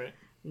 Yeah. Right.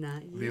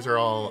 Not These yet. are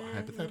all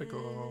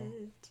hypothetical.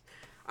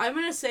 I'm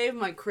going to save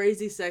my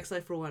crazy sex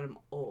life for when I'm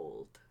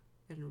old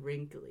and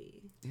wrinkly.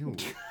 Ew.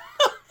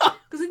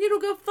 Because then you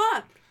don't give a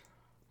fuck.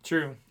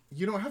 True.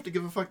 You don't have to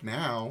give a fuck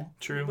now.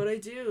 True. But I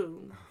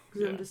do.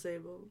 Because I'm Yeah.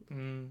 disabled.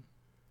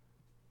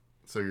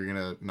 So you're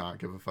gonna not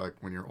give a fuck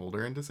when you're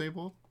older and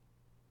disabled?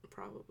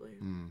 Probably.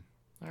 Mm.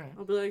 All right.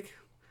 I'll be like,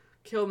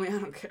 kill me, I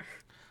don't care.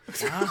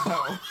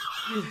 Wow.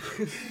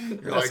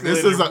 You're like,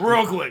 this is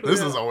real quick.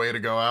 This is a way to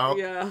go out.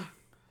 Yeah.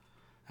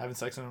 Having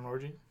sex in an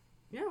orgy?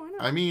 Yeah, why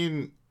not? I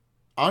mean,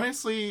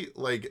 honestly,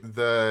 like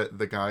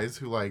the guys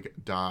who like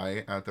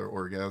die at their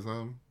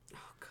orgasm, Oh,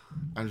 God.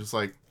 I'm just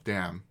like,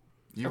 damn,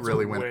 you That's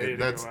really a went. way to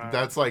That's go out.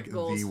 that's like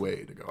Goals. the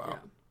way to go out.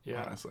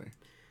 Yeah. Honestly.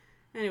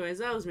 Anyways,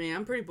 that was me.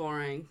 I'm pretty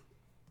boring.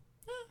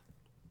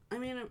 I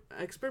mean, an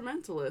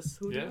experimentalist.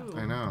 Who Yeah. knew?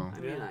 I know. I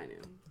mean, Yeah. I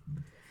knew.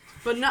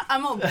 But not,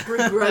 I'm a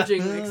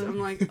begrudging. I'm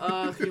like,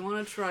 you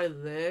want to try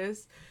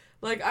this?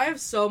 Like, I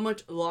have so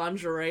much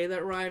lingerie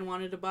that Ryan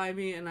wanted to buy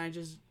me, and I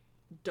just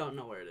don't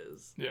know where it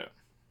is. Yeah.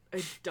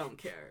 I don't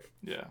care.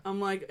 Yeah. I'm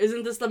like,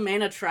 isn't this the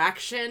main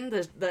attraction?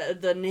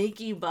 The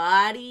naked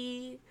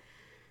body?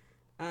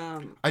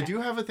 I do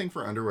have a thing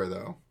for underwear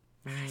though,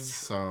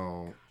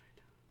 so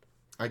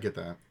I get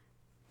that.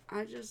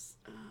 I just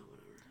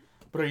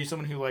But are you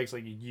someone who likes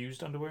like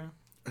used underwear?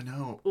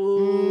 No.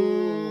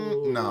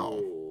 Ooh.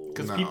 No.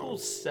 Because No. people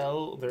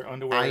sell their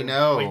underwear. I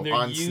know, like, they're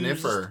on used-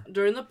 Sniffer.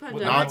 During the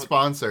pandemic, Not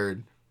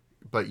sponsored,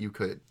 but you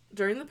could.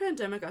 during the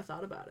pandemic, I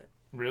thought about it.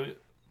 Really?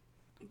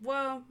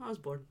 Well, I was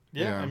bored.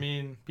 Yeah, Yeah. I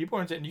mean, people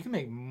aren't saying you can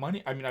make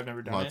money. I mean, I've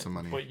never done Lots it. of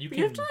money. But you But can.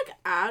 you have to like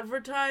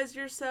advertise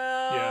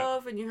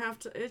yourself, and you have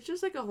to. It's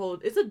just like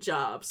it's a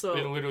job. So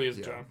It literally is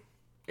a Yeah. job.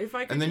 if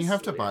I could And then you just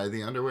have to leave- buy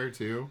the underwear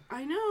too.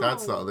 I know.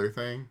 That's the other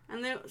thing.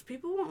 And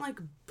people won't like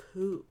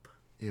poop.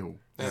 Ew.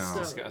 That's No.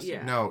 disgusting.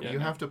 yeah. No, Yeah, you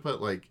no. have to put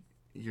like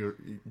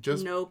you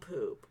just No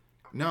poop.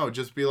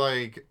 just be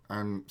like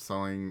I'm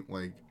selling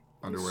like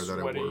underwear that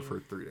I wore Sweaty. for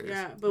 3 days.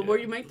 Yeah, but where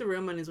you make the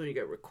real money is when you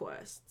get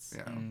requests.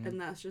 Yeah. And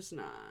that's just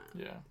not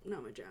Yeah.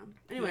 my jam.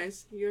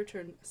 Anyways, your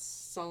turn,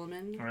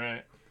 Solomon. All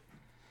right.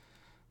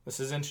 This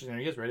is interesting. Are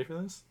you guys ready for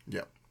this?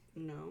 Yep.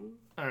 No.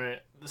 All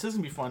right. This is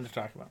going to be fun to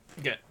talk about.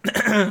 Okay.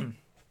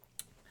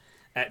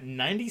 At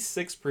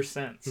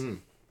 96%,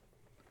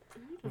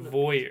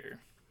 voyeur.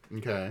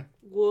 Okay.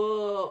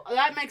 Whoa,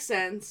 that makes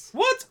sense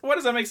What? What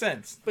does that make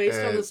sense? based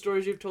on Uh, the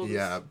stories you've told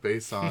Yeah, us.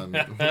 based on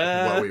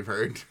what we've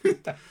heard. Do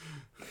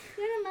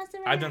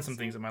I've done some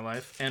things in my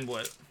life. And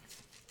what?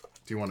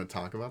 you want to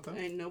talk about that?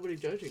 Ain't nobody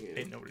judging you.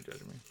 Ain't nobody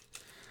judging me.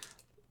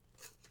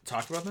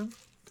 Talk about them?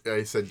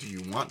 I said, do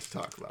you want to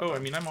talk about Oh, that? I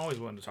mean, I'm always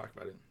willing to talk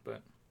about it.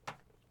 But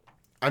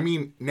I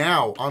mean,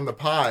 now on the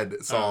pod,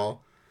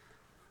 Saul.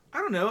 I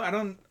don't know. I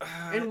don't...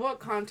 In what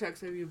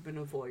context have you been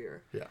a voyeur?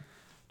 Yeah.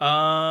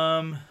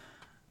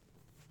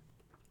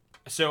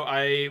 So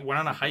I went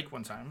on a hike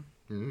one time.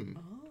 Mm.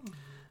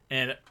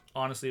 And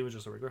honestly, it was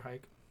just a regular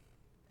hike.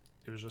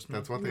 It was just me.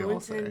 That's what they No all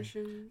say.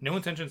 intention. No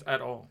intentions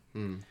at all.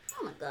 Mm.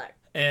 Oh my god.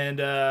 And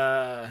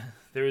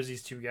there was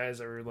these two guys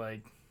that were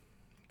like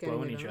Getting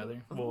blowing it each out?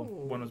 other. Well,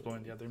 Oh. one was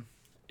blowing the other.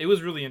 It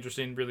was really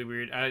interesting, really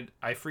weird.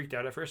 I freaked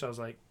out at first. I was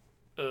like,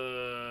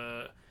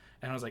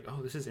 and I was like,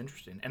 oh, this is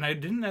interesting. And I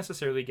didn't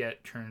necessarily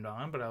get turned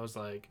on, but I was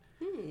like,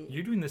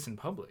 you're doing this in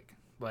public.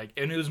 Like,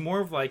 and it was more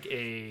of like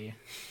a,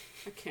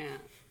 I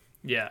can't.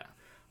 yeah.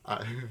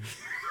 I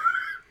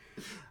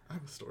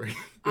have a story.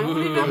 I don't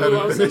even Go ahead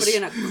blow and somebody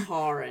finish. in a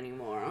car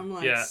anymore. I'm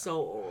like Yeah. so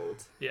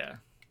old. Yeah.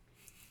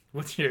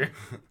 What's your...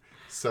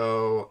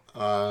 So, It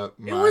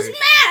was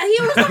Matt. He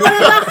was the one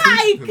on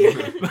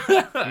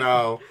the hike.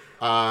 No.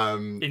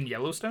 In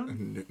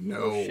Yellowstone? No,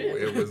 Oh, shit.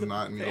 it was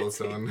not in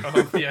Yellowstone.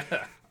 Oh, yeah.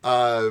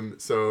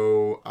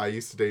 So I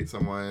used to date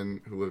someone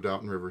who lived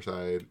out in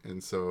Riverside,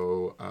 and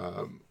so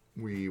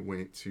we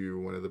went to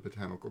one of the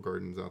botanical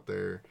gardens out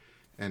there,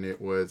 and it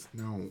was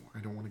no, I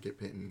don't want to get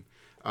bitten.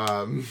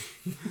 I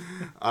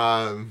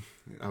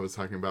was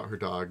talking about her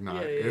dog,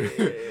 not.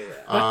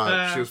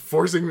 Yeah. She was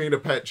forcing me to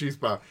pet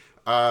Chispa.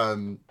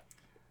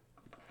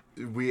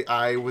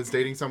 I was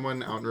dating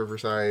someone out in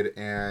Riverside,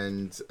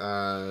 and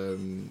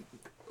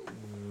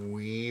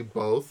we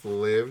both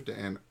lived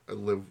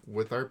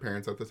with our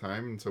parents at the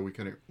time, and so we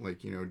couldn't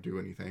do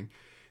anything.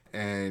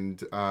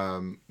 And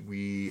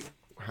we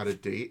had a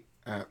date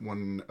at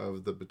one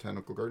of the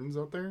botanical gardens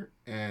out there,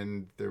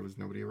 and there was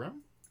nobody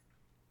around.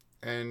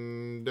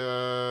 And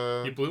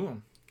You blew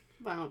him.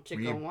 Wow, We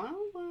chicka wow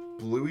wow.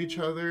 blew each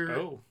other,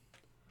 Oh.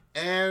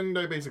 and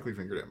I basically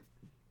fingered him.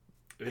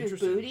 His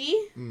Interesting. booty.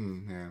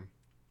 Yeah.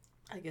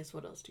 I guess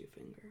what else do you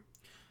finger?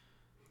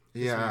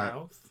 His Yeah,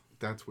 mouth?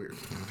 that's weird.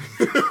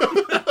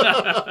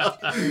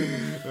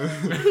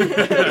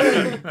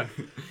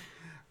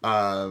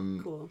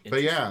 Cool.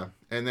 But yeah,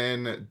 and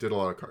then did a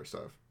lot of car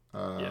stuff. Yeah.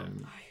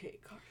 I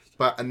hate cars.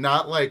 But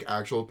not like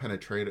actual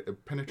penetrative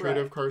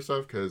Right. car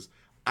stuff, because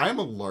I'm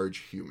a large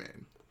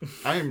human.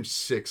 I am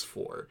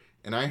 6'4",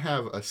 and I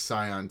have a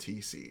Scion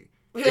TC.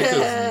 It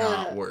does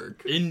not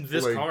work. In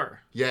this Like,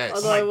 car. Yes.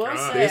 Although I will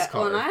God. say, This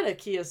car. when I had a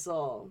Kia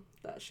Soul,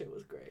 that shit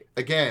was great.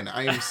 Again,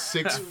 I am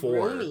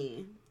 6'4".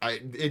 Roomy.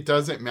 It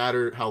doesn't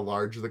matter how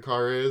large the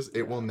car is.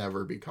 It will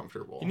never be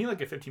comfortable. You need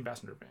like a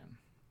 15-passenger van.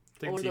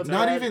 Take Or the the seats bed.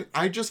 out. Not even.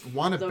 I just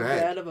want a The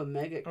bed. bed of a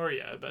mega. Or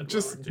yeah, bed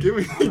Just or give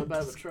me. On the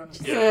bed of a truck.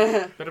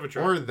 Yeah. Bit of a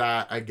truck. Or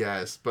that, I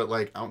guess, but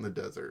like out in the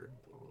desert,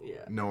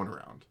 Yeah. no one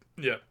around.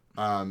 Yeah.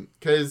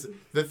 Because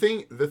the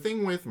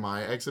thing with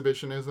my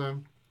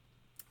exhibitionism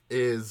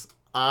is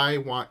I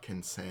want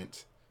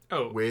consent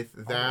Oh.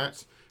 with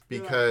that,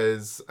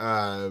 because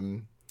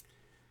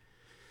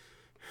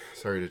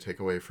sorry to take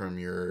away from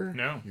your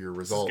No, your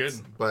this is results,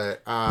 good.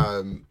 but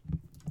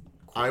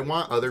I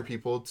want other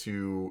people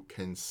to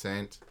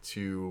consent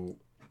to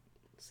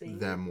See?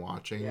 them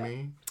watching Yeah.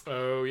 me.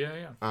 Oh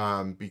yeah,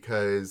 yeah.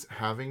 Because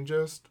having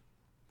just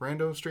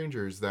random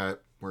strangers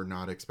that were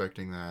not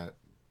expecting that,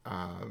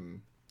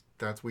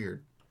 that's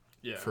weird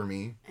Yeah. for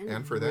me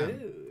and for them.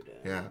 rude.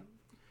 Yeah.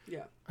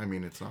 Yeah. I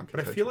mean, it's not.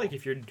 But I feel like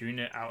if you're doing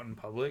it out in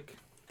public,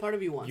 Part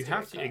of you wants you to.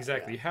 have get to caught,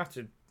 exactly. yeah. You have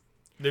to.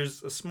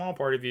 There's a small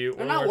part of you,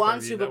 Or or not a large wants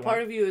part to, of you but that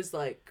part of you is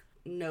like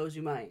knows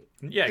you might.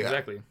 Yeah,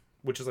 exactly.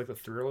 Which is like the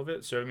thrill of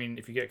it. So I mean,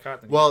 if you get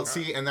caught, then you Well, get caught.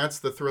 see, and that's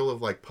the thrill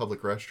of like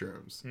public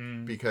restrooms,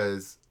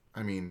 because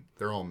I mean,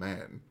 they're all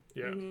men.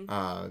 Yeah.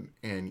 Mm-hmm.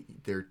 And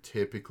they're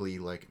typically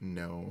like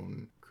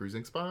known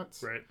cruising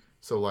spots. Right.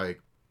 So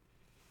like,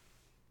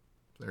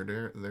 they're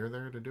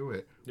there to do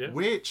it. Yeah.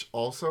 Which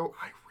also,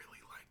 I really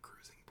like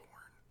cruising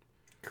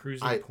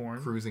porn.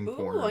 Cruising Ooh,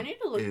 porn. I need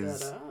to look is,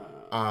 that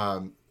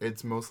up.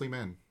 It's mostly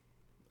men.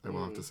 I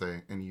will have to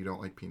say, and you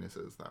don't like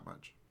penises that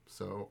much.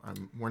 So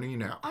I'm warning you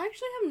now. I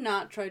actually have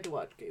not tried to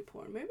watch gay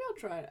porn. Maybe I'll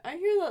try it. I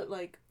hear that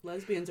like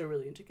lesbians are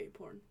really into gay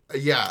porn.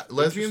 Yeah,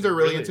 lesbians are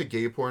really Really? into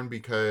gay porn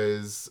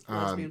because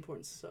Lesbian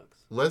porn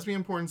sucks.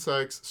 lesbian porn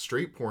sucks.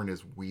 Straight porn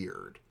is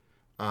weird,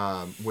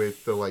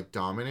 with the like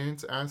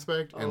dominance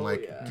aspect, and Oh,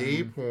 like yeah.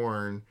 gay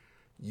porn.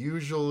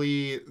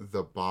 Usually,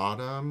 the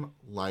bottom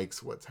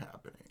likes what's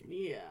happening.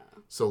 Yeah.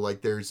 So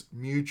like, there's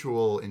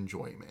mutual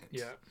enjoyment.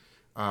 Yeah.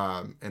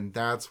 And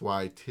that's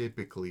why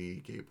typically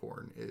gay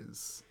porn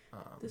is.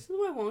 This is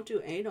why I won't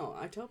do anal.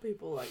 I tell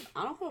people like,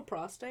 I don't have a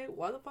prostate.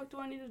 Why the fuck do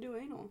I need to do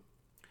anal?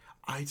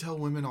 I tell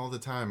women all the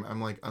time.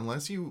 I'm like,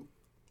 unless you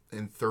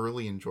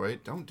thoroughly enjoy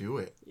it, don't do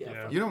it.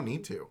 Yeah. fuck You it. don't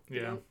need to.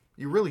 Yeah.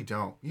 You really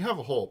don't. You have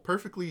a hole,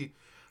 perfectly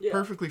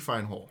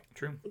fine hole.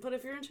 True. But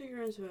if you're into it,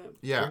 you're into it.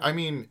 Yeah, I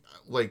mean,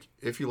 like,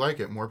 if you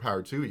like it, more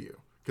power to you.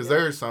 Because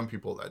there are some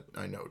people that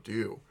I know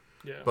do.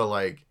 Yeah. But,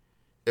 like,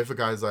 if a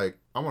guy's like,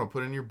 I want to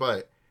put it in your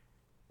butt,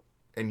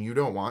 and you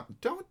don't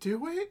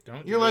do it.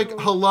 Don't You're do like, it.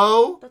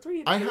 hello? That's where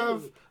you I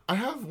poop.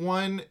 have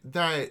one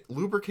that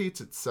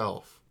lubricates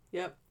itself.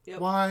 Yep. Yep.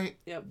 Why?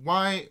 Yep.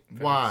 Why?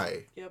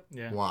 Why? Yep.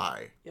 Yeah.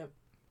 Why? Yeah.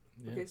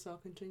 Okay, so I'll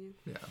continue.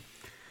 Yeah.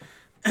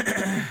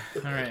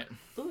 All right.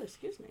 Oh,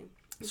 excuse me.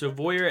 So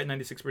voyeur at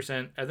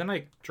 96%, and then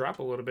I drop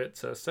a little bit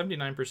to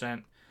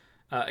 79%.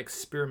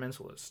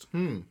 Experimentalist.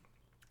 I'm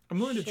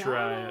willing to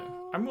try.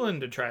 I'm willing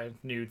to try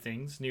new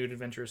things, new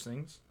adventurous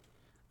things.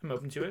 I'm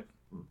open to it.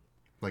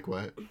 Like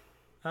what?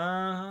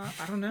 I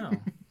don't know.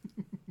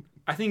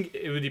 I think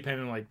it would depend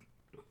on like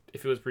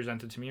if it was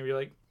presented to me, I'd be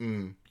like,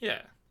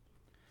 yeah.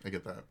 I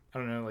get that. I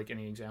don't know, like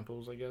any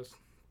examples, I guess,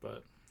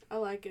 but I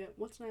like it.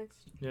 What's next?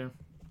 yeah.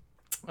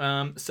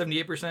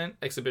 78%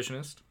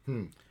 exhibitionist.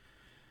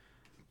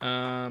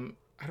 I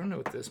don't know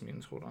what this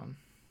means. Hold on.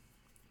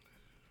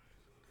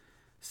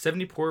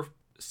 74.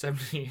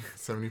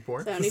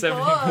 74?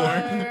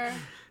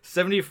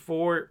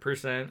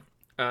 74%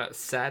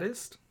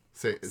 sadist.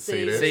 Sadist?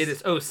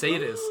 Sadist. Oh,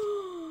 sadist.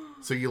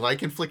 So you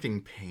like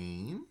inflicting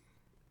pain?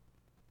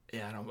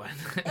 Yeah, I don't mind.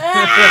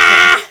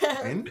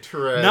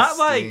 Interesting. Not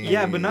like,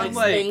 yeah, but not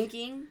like,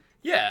 Spanking?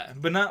 yeah,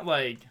 but not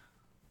like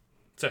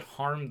to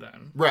harm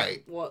them.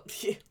 Right. Well,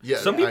 Yeah.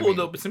 Some people I mean,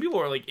 though, but some people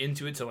are like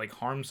into it to like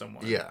harm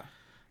someone. Yeah.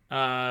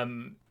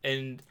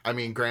 And I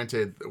mean,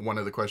 granted, one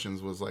of the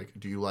questions was like,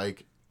 do you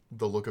like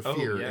the look of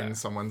fear in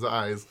someone's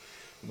eyes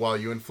while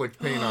you inflict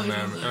pain on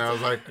them? And I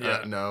was like,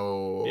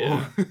 no.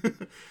 Yeah.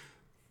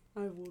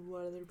 I would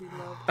rather be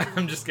loved.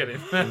 I'm just kidding.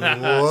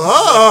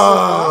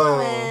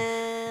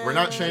 Whoa! We're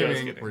not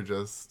shaming. kidding. We're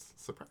just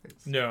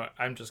surprised. No,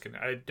 I'm just kidding.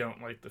 I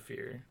don't like the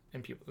fear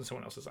in people in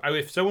someone else's.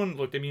 If someone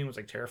looked at me and was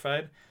like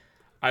terrified,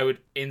 I would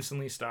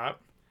instantly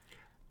stop.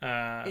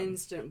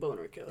 Instant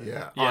boner killer.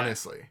 Yeah, Yeah.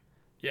 honestly.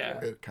 Yeah.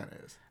 It kind of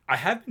is. I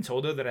have been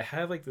told though that I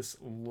have like this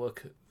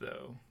look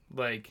though,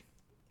 like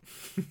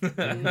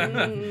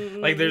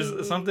like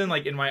there's something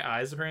like in my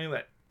eyes apparently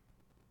that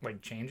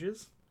like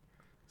changes.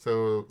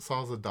 So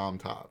Saul's a dom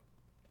top.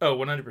 Oh,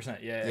 100%.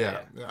 Yeah.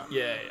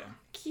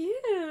 Cute.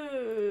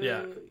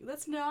 Yeah.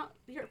 That's not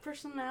your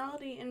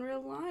personality in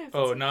real life.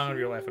 Oh, That's not in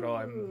real life at all.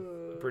 I'm cute.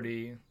 a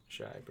pretty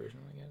shy person,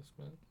 I guess.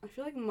 But I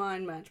feel like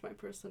mine match my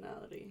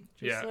personality.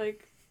 Just Yeah.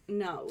 like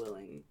not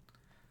willing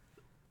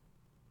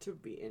to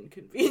be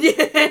inconvenient.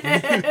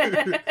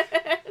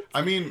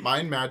 I mean,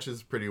 mine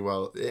matches pretty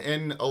well.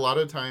 And a lot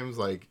of times,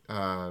 like,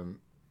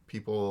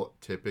 people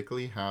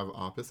typically have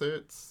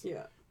opposites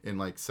Yeah. in,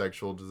 like,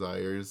 sexual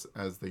desires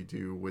as they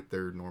do with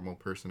their normal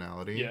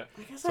personality. yeah.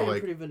 I guess So, I'm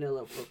like- pretty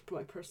vanilla with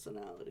my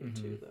personality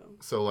too, though.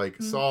 So, like,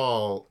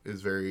 Saul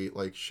is very,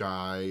 like,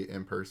 shy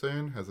in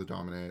person, has a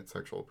dominant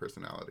sexual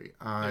personality.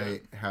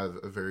 I have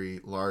a very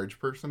large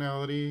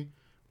personality.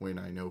 When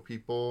I know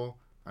people,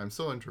 I'm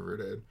still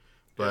introverted.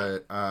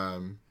 But,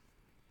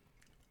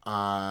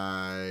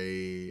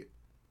 I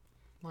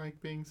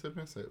like being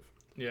submissive.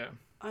 Yeah.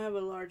 I have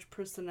a large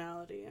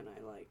personality and I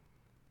like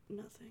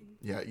nothing.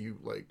 Yeah, you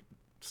like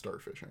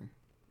starfishing.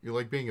 You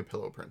like being a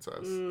pillow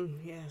princess.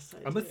 Yes,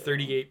 I I'm do. a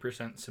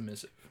 38%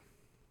 submissive.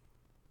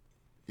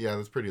 Yeah,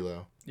 that's pretty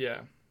low.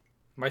 Yeah.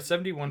 My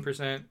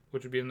 71%,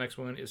 which would be the next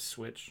one, is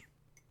switch.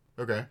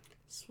 Okay.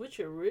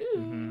 Switcheroo.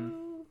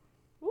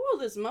 Ooh,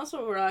 this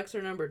muscle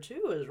relaxer number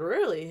 2 is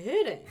really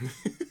hitting.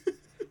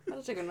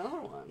 Gotta take another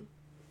one.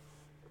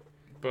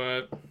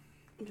 But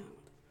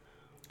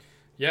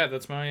yeah,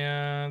 that's my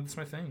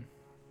thing.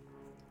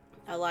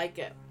 I like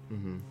it.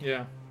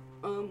 Yeah.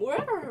 We're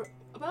at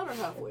about our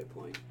halfway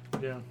point.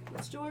 Yeah.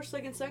 Let's do our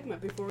second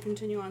segment before we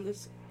continue on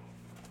this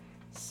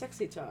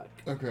sexy talk.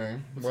 Okay.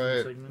 What's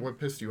the segment? What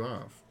pissed you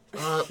off?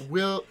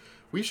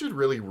 We should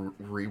really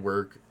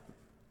rework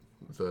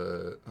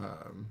the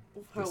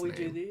How this we name.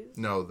 do these?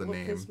 No, the what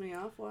name. pissed me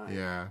off? Why?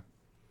 Yeah.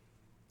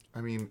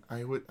 I mean,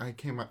 I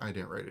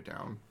didn't write it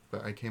down,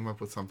 but I came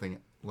up with something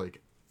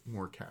like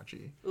more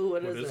catchy. Ooh,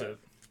 What is it?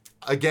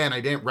 Again, I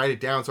didn't write it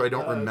down, so I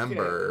don't Okay.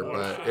 remember. Wow.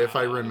 But if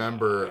I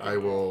remember,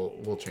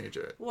 we'll change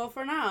it. Well,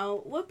 for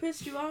now, what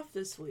pissed you off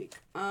this week?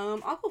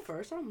 I'll go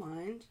first. I don't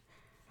mind.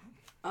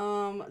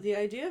 The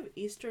idea of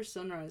Easter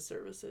sunrise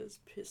services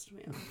pissed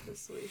me off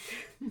this week.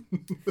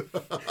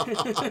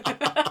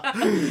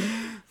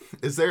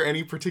 Is there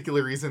any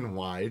particular reason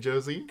why,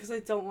 Josie? Because I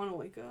don't want to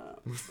wake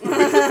up. It's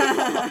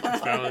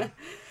valid.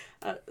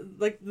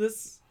 Like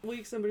this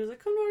week, somebody was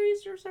like, "Come to our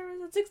Easter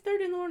service at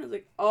 6:30 in the morning." I was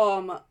like,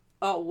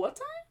 what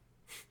time?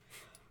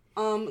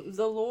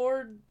 The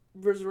Lord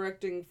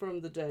resurrecting from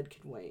the dead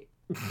can wait.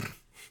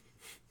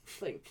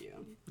 Thank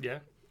you. Yeah,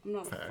 I'm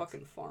not Facts. a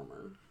fucking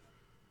farmer.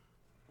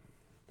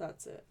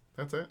 That's it.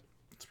 That's it.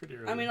 it's pretty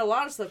early. I mean, a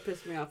lot of stuff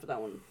pissed me off, but that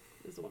one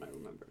is the one I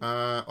remember.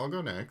 I'll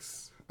go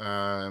next.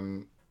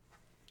 Oh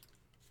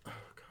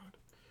God,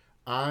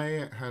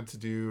 I had to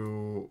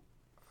do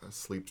a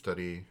sleep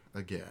study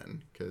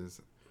again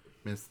because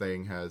Miss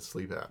Thing has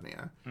sleep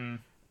apnea.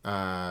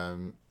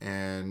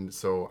 And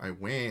so I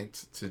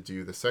went to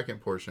do the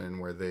second portion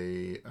where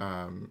they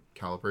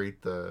calibrate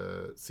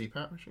the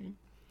CPAP machine,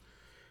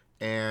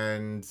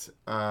 and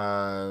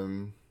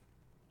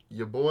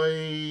your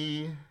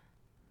boy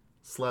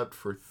slept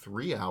for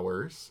 3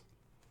 hours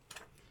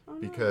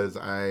because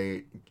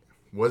I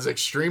was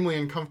extremely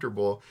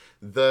uncomfortable.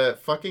 The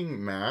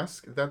fucking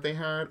mask that they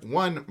had,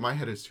 one, my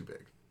head is too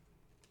big.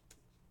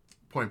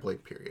 Point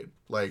blank period.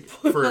 Like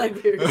for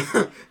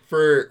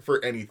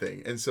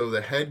anything. And so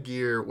the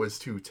headgear was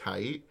too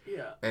tight.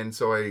 Yeah. And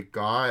so I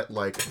got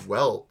like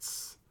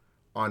welts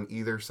on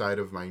either side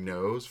of my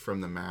nose from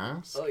the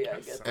mask. Oh yeah,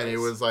 I get that. And it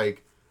was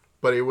like,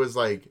 but it was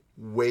like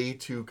way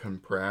too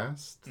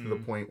compressed to the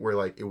point where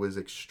like it was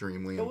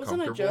extremely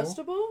uncomfortable. It wasn't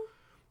adjustable?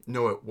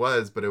 No, it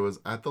was, but it was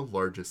at the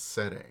largest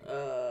setting.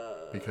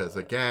 Because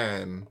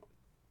again,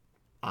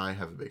 I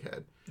have a big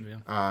head.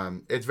 Yeah.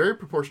 It's very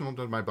proportional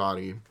to my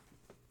body,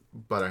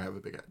 but I have a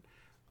big head.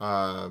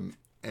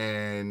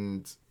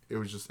 And it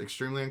was just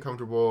extremely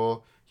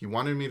uncomfortable. He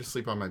wanted me to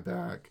sleep on my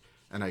back,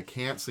 and I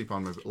can't sleep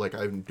on my, like,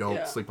 I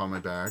don't sleep on my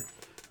back.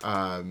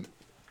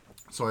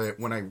 So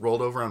when I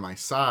rolled over on my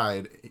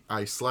side,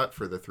 I slept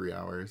for the 3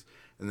 hours,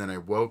 and then I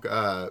woke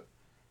up,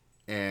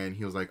 and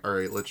he was like, all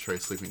right, let's try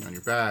sleeping on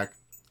your back.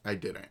 I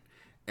didn't.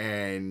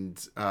 And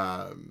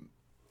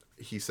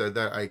he said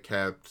that I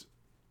kept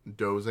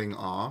dozing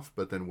off,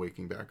 but then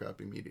waking back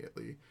up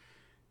immediately.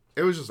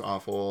 It was just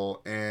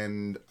awful,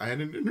 and I had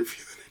an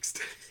interview the next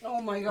day.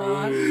 Oh my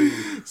god.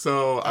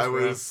 So I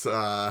was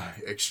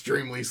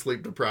extremely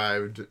sleep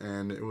deprived,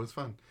 and it was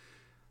fun.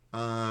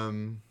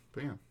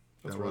 But yeah,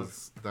 that's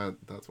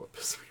what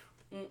pissed me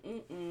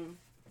off.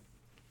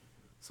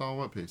 Saul,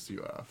 what pissed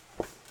you off?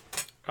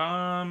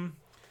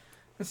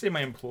 Let's say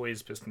my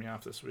employees pissed me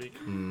off this week.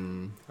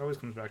 It always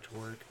comes back to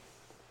work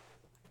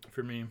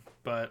for me,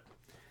 but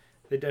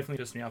they definitely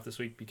pissed me off this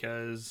week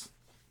because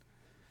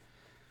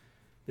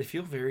they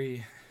feel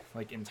very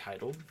like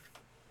entitled.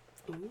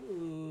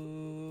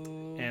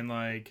 Ooh. And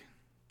like,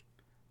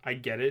 I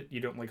get it. You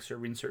don't like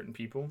serving certain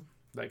people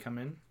that come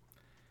in.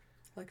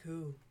 Like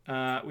who?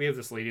 We have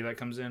this lady that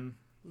comes in.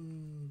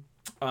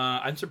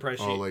 I'm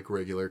surprised she. Oh, like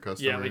regular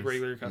customers. Yeah, like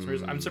regular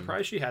customers. I'm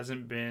surprised she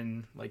hasn't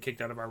been like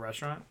kicked out of our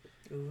restaurant.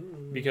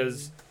 Ooh.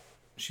 Because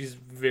she's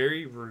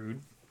very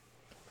rude.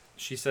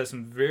 She says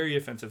some very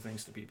offensive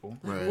things to people.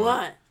 Right.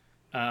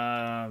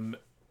 What?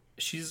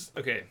 She's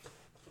okay.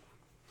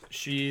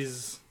 She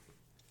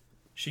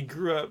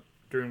grew up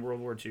during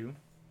World War II,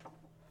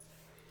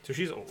 so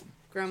she's old.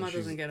 Grandma So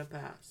doesn't get a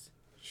pass.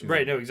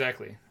 Right? No,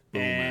 exactly.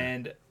 Boomer.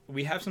 And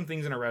we have some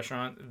things in our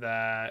restaurant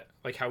that,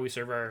 like how we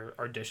serve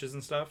our dishes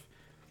and stuff,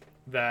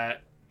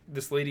 that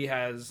this lady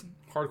has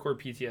hardcore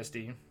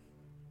PTSD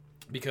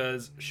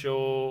because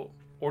she'll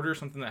order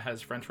something that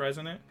has French fries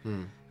in it,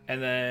 and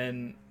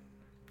then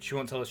she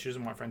won't tell us she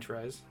doesn't want French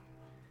fries.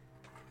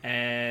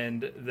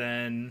 And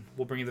then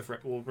we'll bring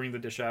the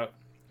dish out.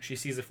 She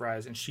sees the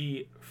fries and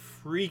she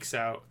freaks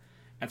out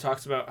and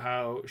talks about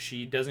how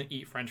she doesn't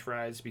eat French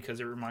fries because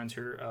it reminds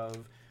her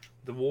of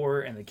the war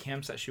and the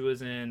camps that she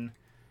was in,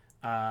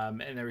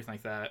 and everything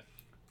like that.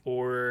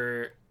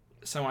 Or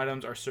some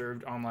items are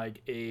served on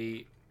like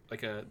a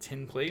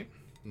tin plate,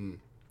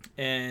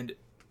 and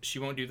she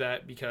won't do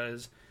that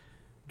because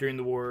during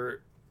the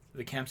war,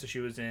 the camps that she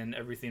was in,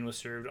 everything was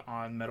served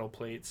on metal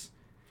plates,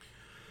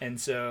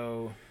 and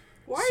so.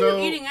 Why are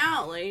you eating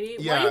out, lady?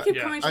 Why do you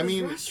keep coming to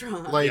this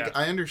restaurant? Like,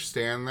 I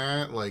understand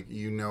that, like,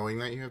 you knowing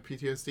that you have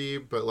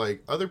PTSD, but,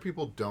 like, other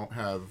people don't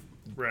have,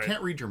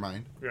 can't read your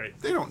mind. Right.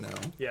 They don't know.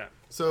 Yeah.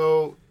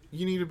 So,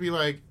 you need to be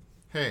like,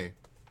 hey,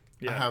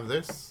 Yeah. I have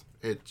this.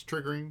 It's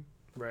triggering.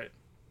 Right.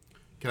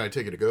 Can I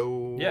take it to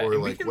go? Yeah, or,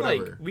 and like, we can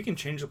whatever. we can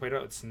change the plate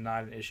out. It's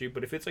not an issue.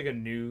 But if it's like a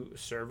new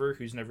server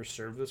who's never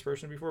served this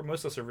person before,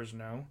 most of the servers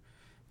know.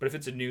 But if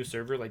it's a new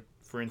server, like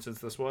for instance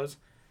this was,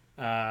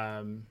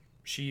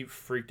 she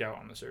freaked out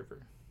on the server.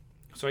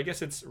 So I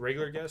guess it's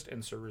regular guest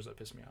and servers that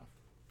piss me off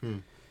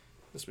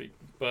this week.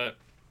 But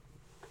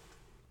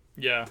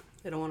Yeah.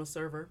 They don't want to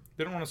serve her.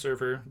 They don't want to serve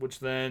her, which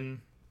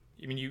then,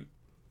 I mean, you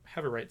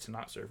have a right to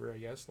not serve her, I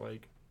guess.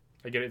 Like,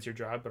 I get it's your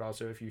job, but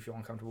also if you feel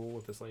uncomfortable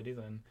with this lady,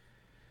 then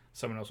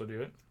someone else will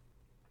do it.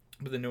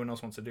 But then no one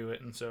else wants to do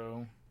it, and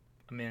so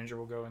a manager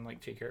will go and like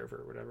take care of her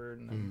or whatever.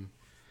 And then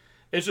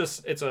it's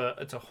just it's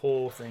a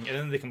whole thing, and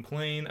then they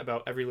complain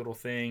about every little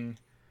thing.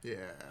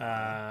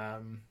 Yeah.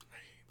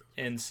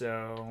 And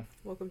so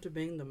Welcome to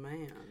being the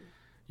man.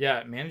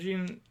 yeah,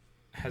 managing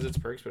has its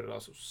perks, but it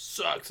also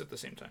sucks at the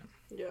same time.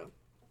 Yeah.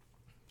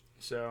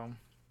 So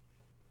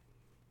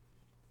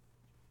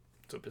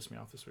that's what pissed me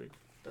off this week.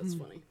 That's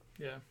funny.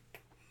 Yeah.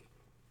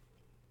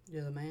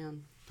 You're the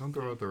man. Don't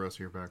throw out the rest of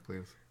your back,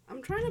 please.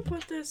 I'm trying to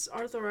put this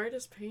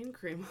arthritis pain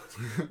cream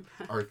on.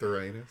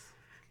 Arthritis.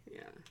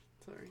 Yeah.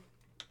 Sorry.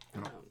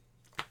 No.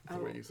 I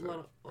The way have you a said lot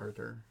of-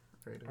 arthritis.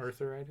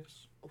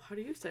 Arthritis? How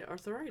do you say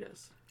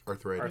arthritis?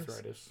 Arthritis.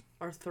 Arthritis.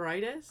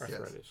 Arthritis?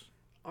 Arthritis.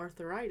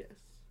 Arthritis.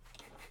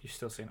 You're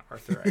still saying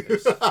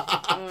arthritis.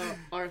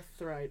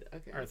 Arthritis.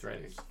 Okay.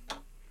 Arthritis. sorry.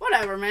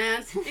 Whatever,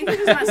 man. English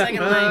is my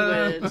second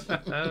language.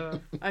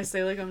 I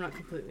say like I'm not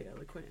completely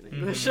eloquent in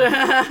English.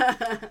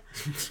 Yeah,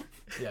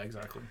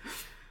 exactly.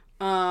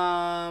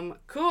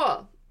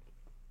 Cool.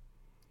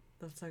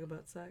 Let's talk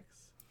about sex.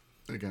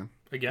 Again.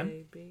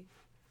 Again? Baby.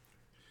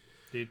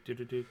 Do, do,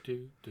 do, do,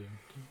 do, do.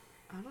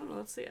 I don't know.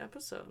 That's the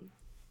episode.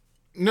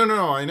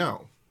 No, I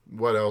know.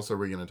 What else are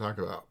we going to talk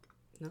about?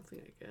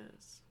 Nothing, I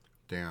guess.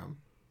 Damn.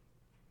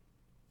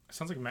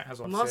 Sounds like Matt has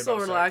a lot to Muscle say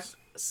about relax,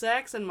 sex.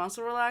 sex and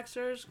muscle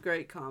relaxers,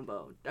 great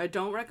combo. I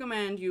don't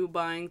recommend you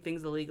buying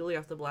things illegally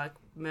off the black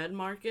med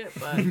market,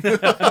 but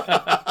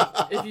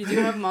if you do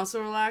have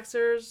muscle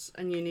relaxers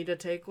and you need to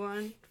take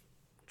one,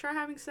 try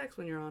having sex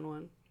when you're on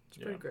one. It's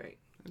pretty great.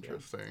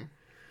 Interesting.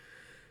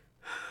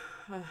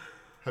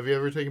 Have you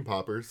ever taken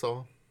poppers,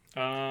 Saul?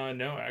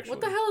 No, actually.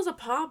 What the hell is a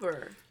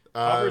popper?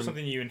 Popper is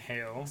something you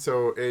inhale.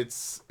 So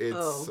it's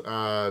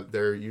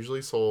they're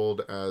usually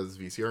sold as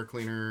VCR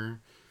cleaner.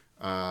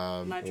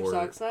 Nitrous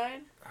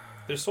oxide?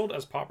 They're sold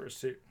as poppers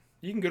too.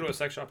 You can go to a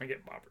sex shop and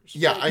get poppers.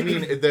 Yeah, I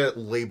mean the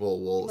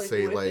label will Like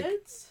say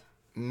whippets?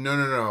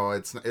 no.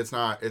 It's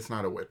not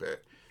a whippet.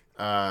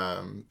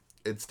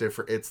 It's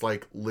different. It's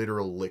like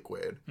literal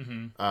liquid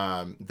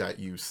that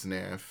you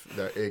sniff.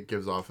 That it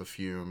gives off a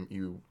fume.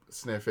 You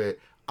sniff it.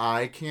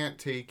 I can't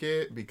take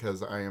it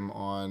because I am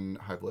on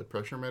high blood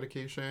pressure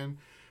medication.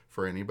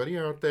 For anybody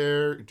out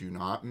there, do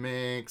not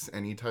mix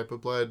any type of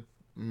blood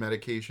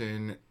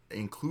medication,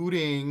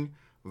 including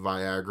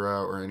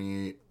Viagra or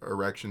any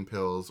erection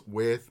pills,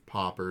 with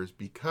poppers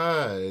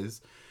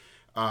because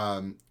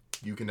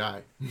you can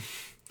die.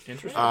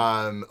 Interesting.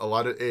 A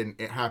lot of it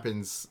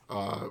happens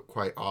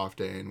quite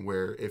often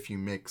where if you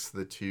mix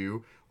the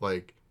two,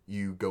 like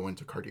you go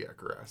into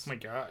cardiac arrest. Oh my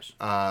gosh.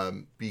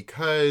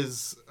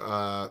 Because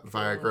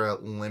Viagra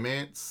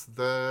limits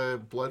the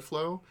blood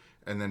flow,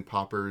 and then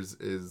poppers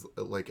is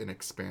like an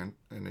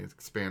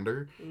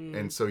expander,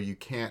 and so you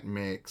can't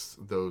mix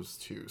those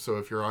two. So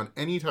if you're on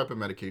any type of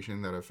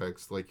medication that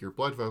affects like your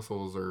blood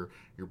vessels or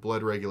your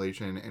blood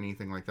regulation,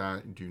 anything like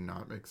that, do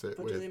not mix it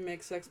But with do they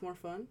make sex more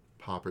fun?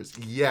 poppers.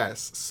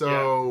 Yes.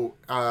 So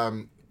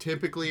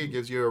typically it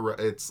gives you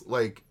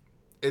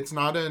it's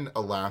not a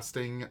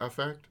lasting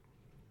effect.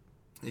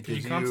 It You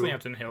gives constantly have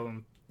to inhale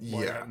them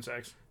while you're Yeah. having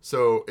sex.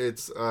 So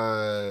it's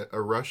a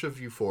rush of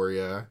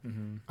euphoria.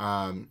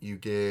 Mm-hmm. You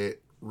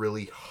get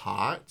really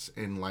hot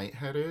and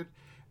lightheaded,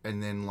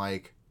 and then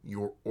like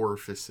your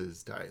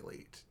orifices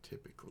dilate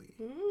typically.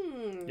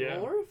 Yeah.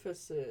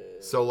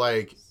 Orifices. So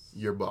like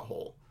your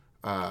butthole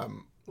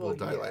will Well,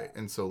 dilate, yeah.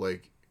 and so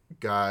like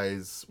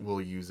guys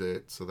will use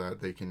it so that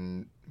they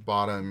can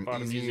bottom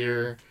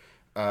easier.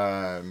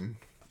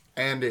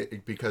 And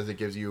it because it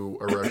gives you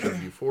a rush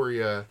of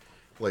euphoria,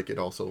 like it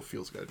also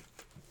feels good.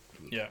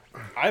 Yeah.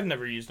 I've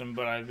never used them,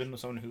 but I've been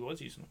with someone who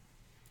was using them.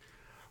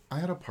 I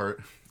had a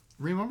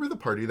remember the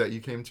party that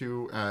you came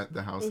to at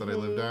the house that I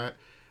lived at?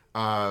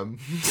 You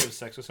have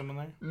sex with someone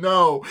there?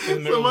 No. In the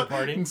middle of the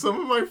party?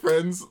 Some of my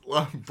friends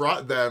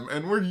brought them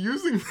and were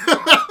using them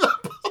at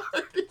the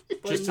party.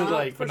 Just to not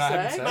like, for but not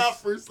having sex? sex?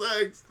 Not for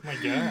sex. Oh my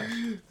gosh.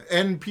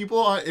 And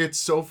people, it's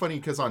so funny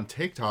because on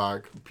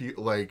TikTok,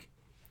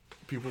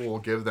 people will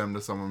give them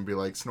to someone and be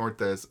like, snort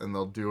this, and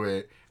they'll do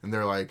it, and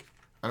they're like,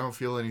 I don't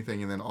feel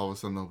anything, and then all of a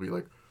sudden they'll be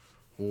like,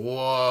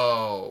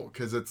 whoa,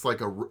 because it's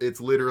like it's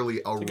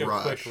literally a Like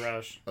rush. a quick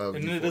rush. of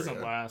And then it doesn't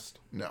euphoria. last.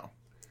 No.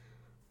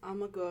 I'm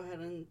gonna go ahead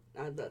and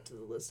add that to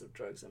the list of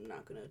drugs I'm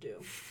not gonna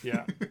do.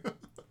 Yeah.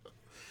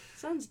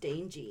 Sounds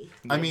dangy.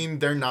 I mean,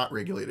 they're not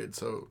regulated,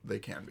 so they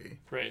can be.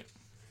 Right.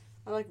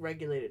 I like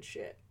regulated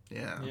shit.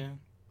 Yeah. Yeah.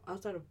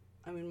 Outside of,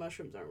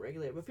 mushrooms aren't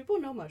regulated, but people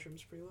know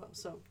mushrooms pretty well.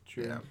 So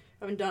True. Yeah.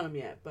 I haven't done them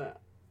yet,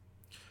 but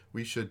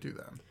We should do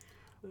them.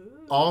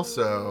 Ooh.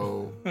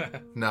 Also,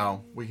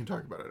 no, we can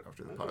talk about it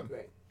after the Okay, pod.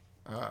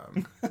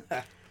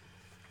 great.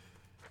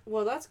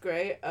 Well, that's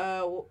great.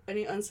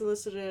 Any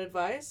unsolicited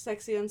advice?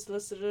 Sexy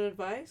unsolicited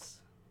advice?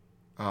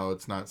 Oh,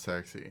 it's not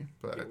sexy,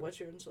 but What's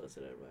your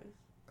unsolicited advice?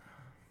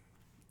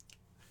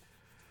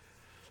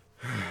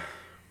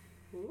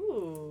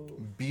 Ooh.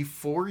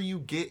 Before you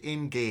get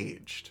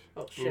engaged,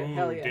 Oh shit! Ooh,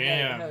 Hell yeah!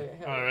 damn. Hell yeah! Hell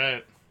yeah! All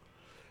right.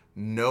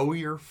 know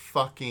your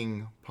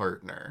fucking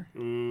partner.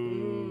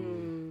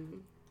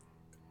 Ooh.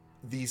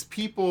 These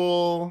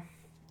people,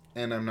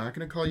 and I'm not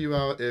gonna call you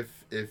out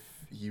if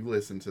you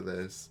listen to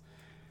this.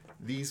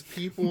 These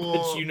people,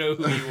 But you know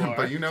who you are.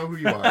 but you know who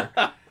you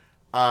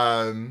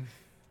are.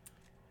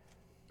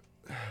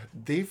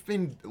 They've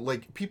been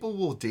like, people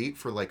will date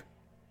for like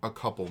a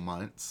couple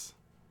months,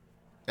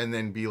 and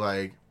then be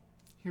like,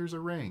 "Here's a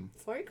ring."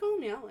 Why are you calling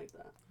me out like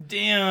that?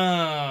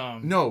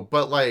 Damn. No,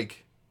 but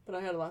like, But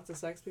I had lots of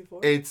sex before.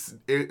 it's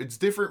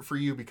different for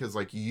you because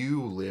like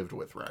you lived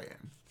with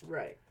Ryan.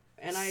 Right.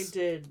 And I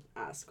did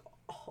ask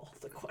all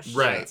the questions.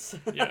 Right.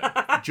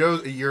 Yeah.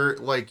 Joe,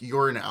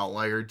 you're an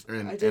outlier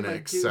and I did an my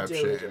exception.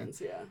 due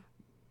diligence, yeah.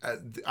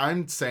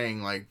 I'm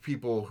saying like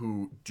people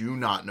who do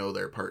not know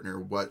their partner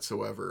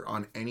whatsoever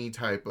on any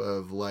type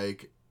of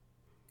like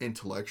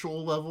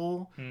intellectual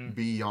level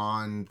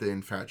beyond the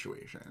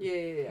infatuation.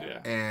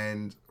 Yeah.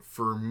 And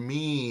for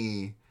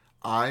me,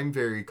 I'm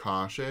very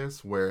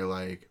cautious where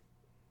like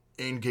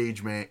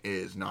engagement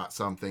is not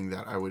something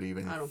that I would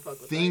even I don't fuck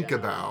with think that, yeah.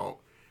 about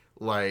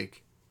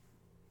like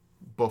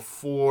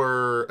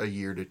before a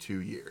year to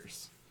 2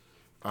 years.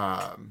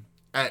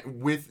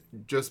 With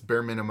just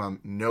bare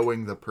minimum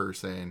knowing the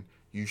person,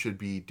 you should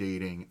be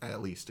dating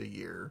at least a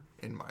year,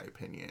 in my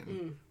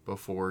opinion,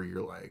 before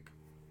you're like,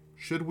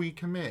 should we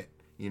commit?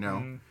 You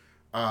know?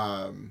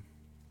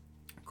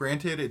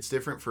 Granted, it's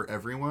different for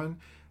everyone,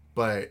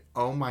 but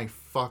oh my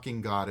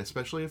fucking god,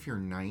 especially if you're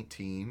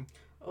 19.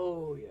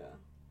 Oh, yeah.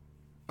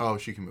 Oh,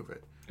 she can move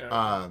it.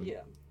 Yeah.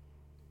 Yeah.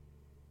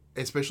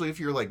 Especially if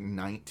you're like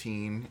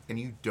 19 and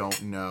you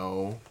don't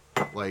know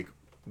like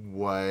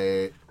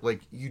what,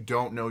 like you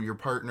don't know your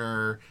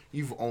partner,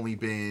 you've only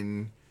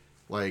been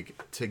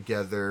like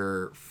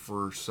together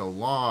for so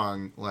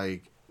long,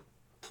 like,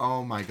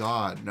 oh my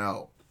god,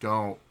 no,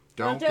 don't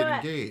get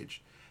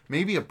engaged.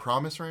 Maybe a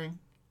promise ring,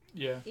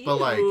 Yeah. but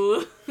like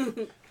Ew.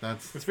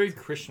 that's It's very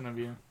Christian of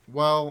you.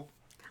 well,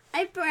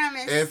 I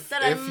promise if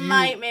that I you,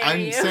 might marry I'm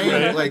you.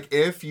 saying Right. like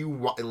if you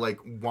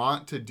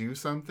want to do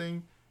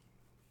something,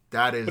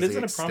 that is. But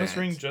isn't the a promise extent.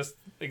 ring just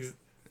it's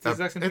the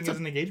exact same thing as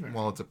an engagement?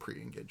 Well, it's a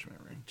pre-engagement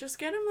ring. Just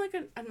get him like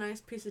a nice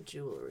piece of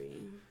jewelry.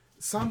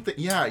 Something,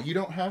 yeah. You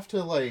don't have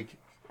to like.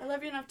 I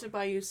love you enough to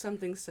buy you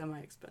something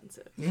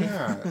semi-expensive.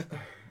 Yeah,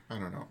 I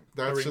don't know.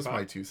 That's ring just pop.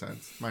 my 2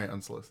 cents. My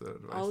unsolicited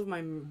advice. All of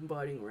my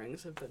wedding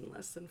rings have been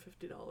less than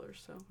 $50,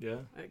 so Yeah.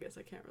 I guess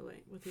I can't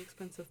relate with the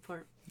expensive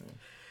part. Yeah.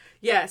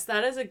 Yes,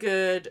 that is a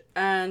good,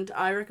 and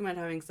I recommend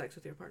having sex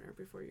with your partner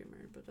before you get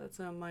married, but that's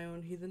my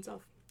own heathen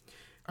self.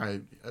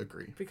 I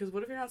agree. Because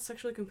what if you're not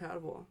sexually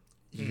compatible?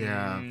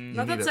 Yeah. you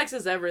Not that need sex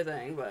is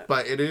everything,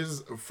 but it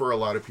is for a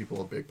lot of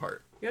people a big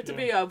part. you have to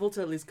be able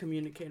to at least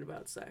communicate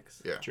about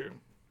sex. Yeah. True.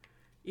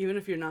 Even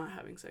if you're not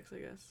having sex, I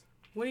guess.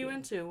 What are you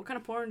into? What kind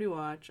of porn do you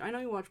watch? I know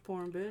you watch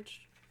porn, bitch.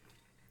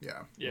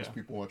 Yeah. Yeah. Most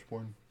people watch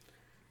porn.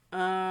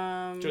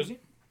 Josie?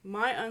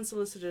 My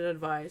unsolicited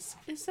advice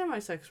is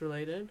semi-sex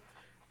related.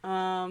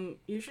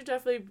 You should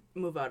definitely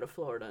move out of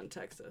Florida and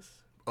Texas.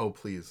 Oh,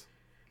 please.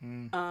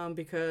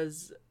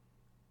 Because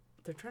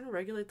they're trying to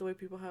regulate the way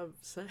people have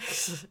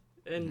sex.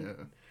 And Yeah.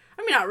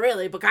 I mean, not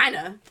really, but kind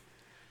of.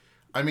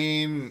 I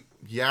mean,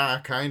 yeah,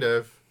 kind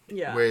of.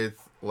 Yeah.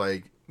 With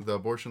like the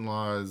abortion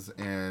laws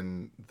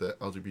and the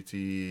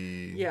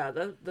LGBT Yeah,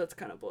 that's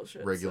kind of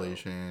bullshit.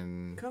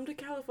 regulation. So come to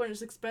California.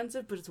 It's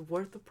expensive, but it's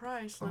worth the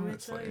price. Let me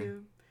tell Honestly.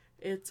 you.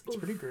 It's oof.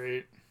 Pretty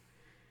great.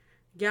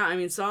 Yeah, I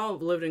mean, Saul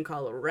lived in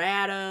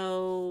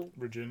Colorado,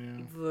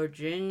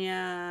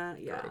 Virginia.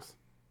 yeah. Gross.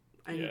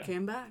 And he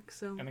came back,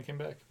 so. And I came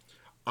back.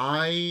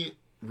 I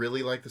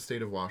really like the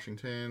state of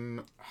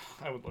Washington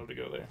I would love to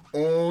go there.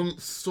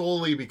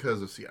 solely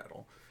because of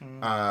Seattle.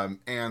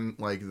 And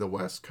like the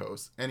West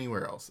Coast.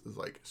 Anywhere else is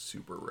like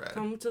super red.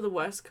 Come to the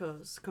West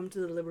Coast. Come to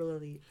the liberal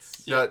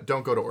elites. Yeah,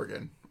 don't go to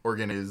Oregon.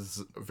 Oregon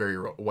is very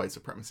white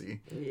supremacy.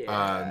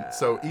 Yeah.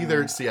 So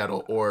either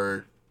Seattle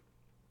or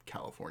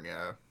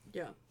California.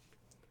 Yeah.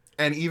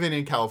 And even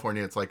in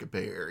California, it's like a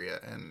Bay Area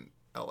and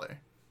LA.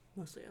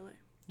 Mostly LA.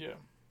 Yeah.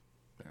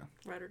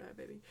 Ride or die,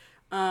 baby.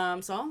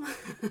 Saul?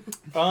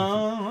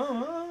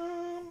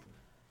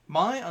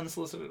 My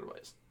unsolicited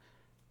advice.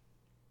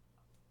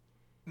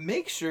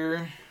 Make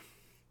sure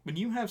when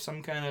you have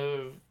some kind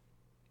of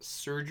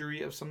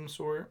surgery of some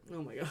sort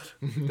Oh my god.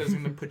 that's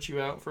going to put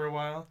you out for a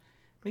while,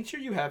 make sure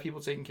you have people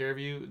taking care of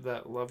you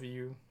that love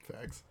you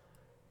Facts.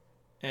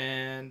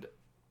 and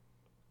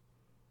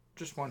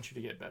just want you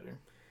to get better.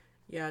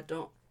 Yeah,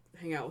 don't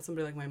hang out with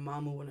somebody like my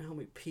mom who wouldn't help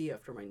me pee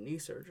after my knee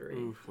surgery.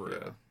 Oof, For yeah.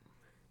 real.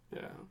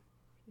 Yeah.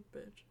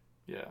 Bitch.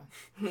 Yeah.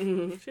 She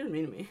didn't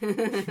mean to me.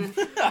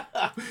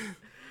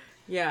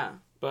 Yeah.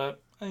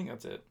 But I think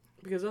that's it.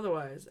 Because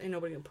otherwise, ain't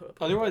nobody gonna put up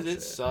with Otherwise, that it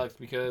shit. sucks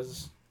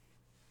because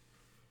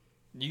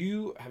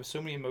you have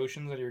so many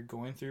emotions that you're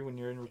going through when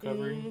you're in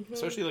recovery,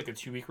 especially like a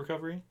 2-week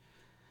recovery.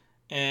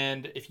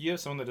 And if you have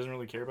someone that doesn't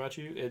really care about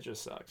you, it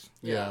just sucks.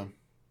 Yeah.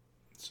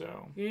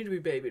 So You need to be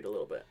babied a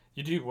little bit.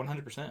 you do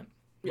 100%.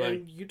 Yeah,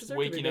 like you deserve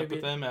waking to be up with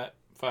babied. them at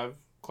 5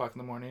 o'clock in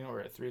the morning or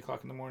at 3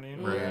 o'clock in the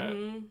morning or Right. at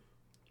Mhm.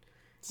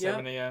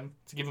 7 a.m.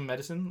 to give them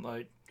medicine.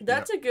 Like,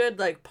 That's a good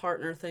like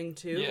partner thing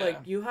too. Yeah. Like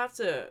you have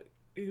to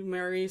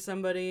marry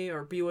somebody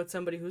or be with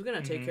somebody who's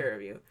gonna take care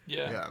of you.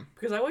 yeah.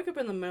 Because I wake up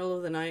in the middle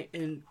of the night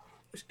in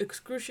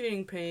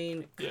excruciating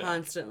pain Yeah.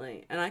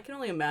 constantly, and I can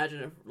only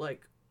imagine if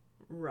like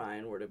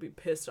Ryan were to be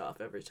pissed off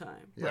every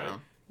time. Yeah. Right.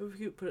 It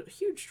would put a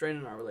huge strain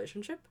on our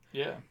relationship.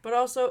 Yeah. But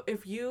also,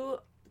 if you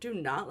do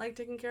not like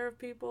taking care of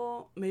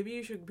people, maybe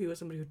you should be with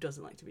somebody who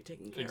doesn't like to be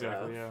taken care of.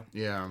 Exactly, yeah.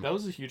 Yeah. That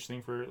was a huge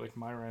thing for, like,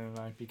 my Ryan and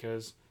I,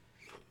 because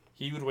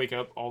he would wake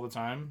up all the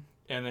time,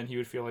 and then he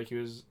would feel like he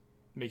was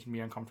making me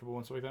uncomfortable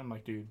and stuff like that. I'm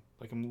like, dude,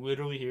 like, I'm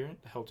literally here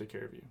to help take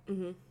care of you.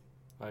 Mm-hmm.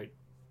 Like,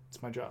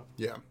 it's my job.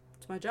 Yeah.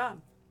 It's my job.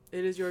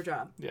 It is your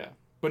job. Yeah.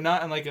 But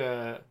not in, like,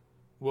 a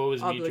woe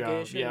is me job.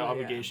 Obligation, Yeah, yeah.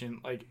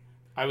 obligation. Like,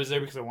 I was there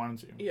because I wanted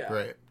to. Yeah.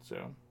 Right.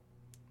 So.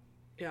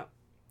 Yeah.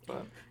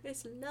 But.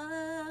 It's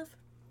love.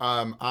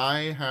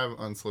 I have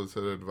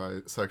unsolicited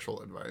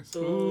sexual advice.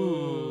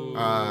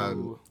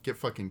 Ooh. Get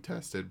fucking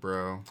tested,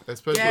 bro.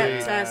 Especially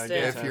Get tested.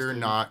 if you're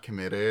not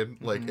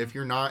committed. Like, Mhm. if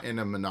you're not in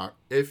a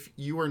if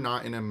you are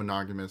not in a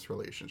monogamous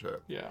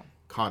relationship Yeah.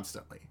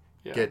 constantly,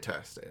 Yeah. get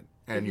tested,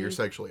 and you're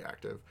sexually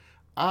active.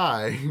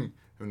 I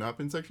have not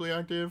been sexually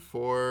active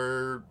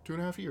for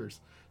 2.5 years,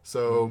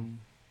 so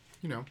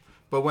you know.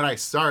 But when I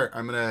start,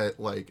 I'm gonna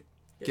like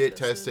get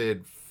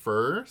tested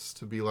first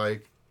to be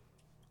like,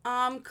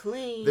 I'm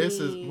clean. this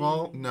is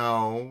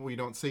no, we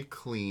don't say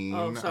clean.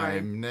 Oh, sorry.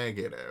 I'm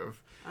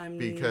negative. I'm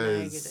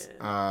Because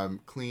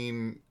negative.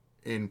 clean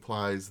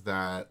implies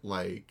that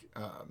like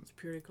It's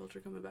purity culture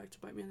coming back to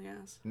bite me in the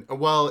ass.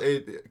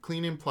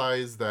 clean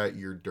implies that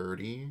you're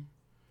dirty.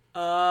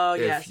 Oh,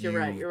 if yes, you're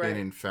right. you've You're been right.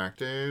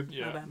 infected.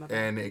 Yeah. My bad.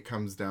 And it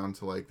comes down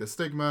to like the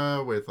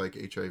stigma with like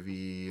HIV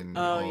and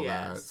all that.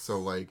 yes. So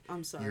like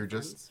I'm sorry. you're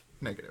just friends.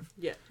 negative.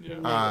 Yeah.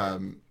 Yeah.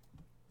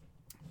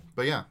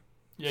 But yeah,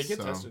 Yeah, get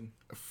so- tested.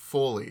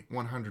 fully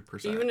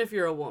 100%. Even if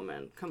you're a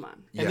woman, come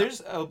on. Yeah. And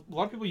there's a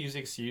lot of people use the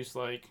excuse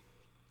like,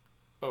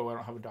 oh, I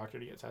don't have a doctor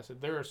to get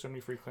tested. There are so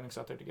many free clinics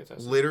out there to get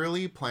tested.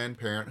 Literally, Planned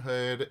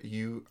Parenthood.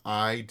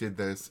 I did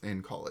this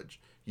in college.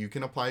 You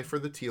can apply for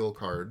the Teal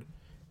card,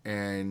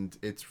 and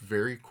it's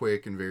very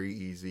quick and very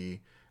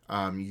easy.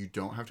 You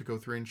don't have to go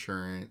through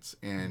insurance,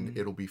 and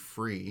it'll be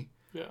free.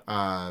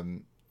 Yeah.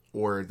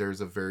 Or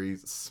there's a very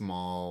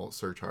small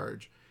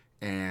surcharge,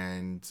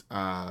 and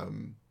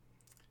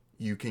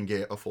you can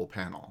get a full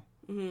panel.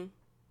 Mm-hmm.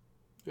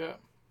 Yeah.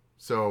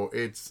 So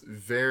it's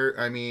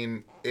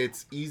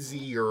it's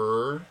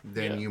easier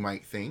than Yeah. you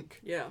might think.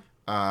 Yeah.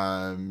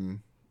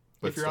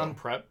 But If you're on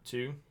prep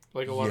too,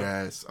 like a lot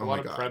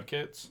of prep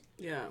kits.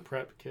 Yeah.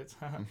 Prep kits.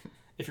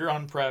 If you're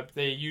on prep,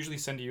 they usually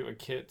send you a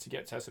kit to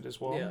get tested as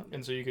well, Yeah.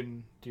 and so you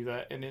can do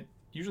that. And it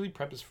usually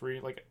prep is free.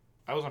 Like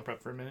I was on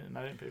prep for a minute and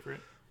I didn't pay for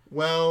it.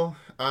 Well,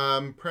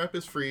 prep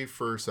is free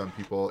for some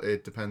people.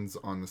 It depends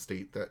on the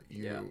state that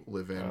you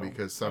live in,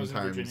 because I was in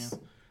Virginia.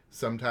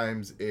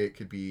 sometimes it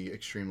could be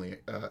extremely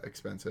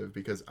expensive,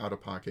 because out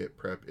of pocket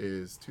prep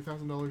is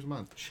 $2,000 a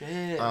month.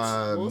 Shit.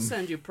 We'll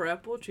send you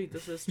prep. We'll cheat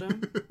the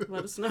system.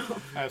 Let us know.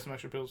 I have some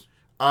extra pills.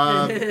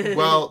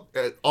 Well,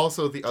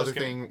 also the other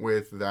kidding. thing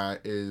with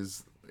that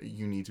is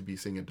you need to be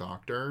seeing a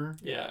doctor.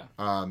 Yeah.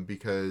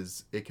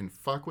 Because it can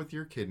fuck with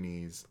your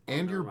kidneys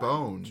and your right.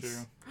 bones.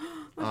 True.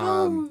 My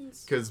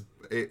bones. Because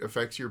it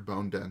affects your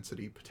bone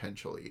density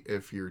potentially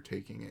if you're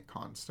taking it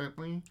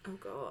constantly. Oh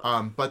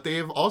god. But they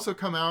have also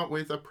come out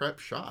with a prep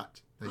shot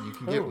that you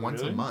can get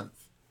once a really?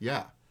 month.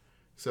 Yeah.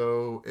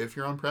 So if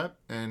you're on prep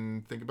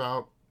and think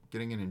about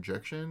getting an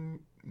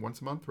injection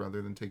once a month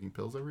rather than taking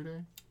pills every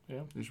day,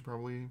 Yeah. you should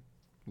probably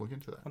look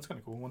into that. That's kind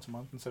of cool. Once a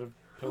month instead of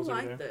I pills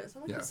every like day. this. I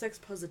like Yeah. the sex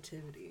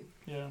positivity.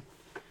 Yeah.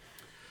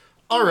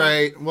 All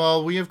right.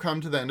 Well, we have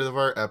come to the end of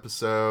our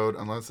episode.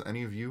 Unless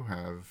any of you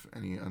have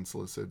any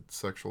unsolicited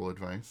sexual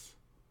advice.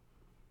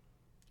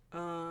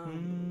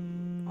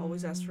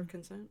 Always ask for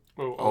consent.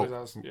 Oh, always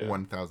ask. Yeah.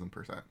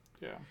 1,000%.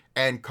 Yeah.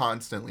 And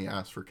constantly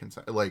ask for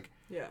consent. Like,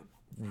 Yeah.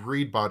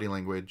 read body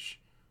language,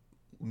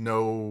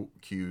 know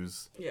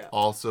cues. Yeah.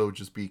 Also,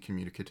 just be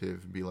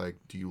communicative and be like,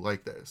 do you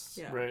like this?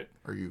 Yeah. Right.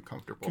 Are you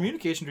comfortable?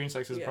 Communication during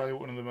sex is Yeah. probably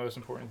one of the most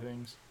important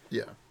things.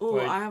 Yeah. Oh,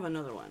 Like- I have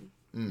another one.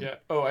 Yeah.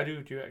 Oh, I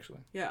do too,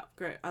 actually. Yeah,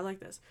 great. I like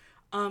this.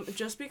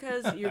 Just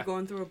because you're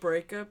going through a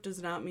breakup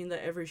does not mean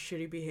that every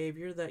shitty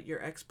behavior that your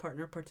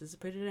ex-partner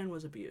participated in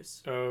was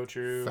abuse. Oh,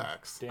 true.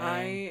 Facts. Dang.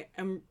 I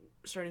am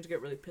starting to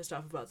get really pissed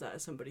off about that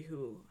as somebody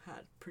who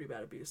had pretty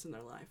bad abuse in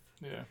their life.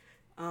 Yeah.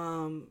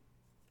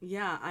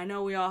 Yeah, I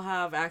know we all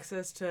have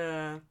access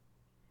to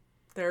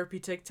therapy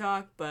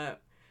TikTok,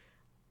 but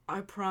I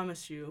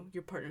promise you,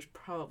 your partner's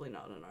probably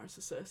not a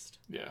narcissist.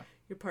 Yeah.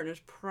 Your partner's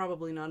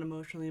probably not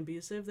emotionally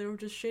abusive. They were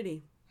just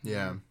shitty.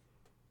 Yeah.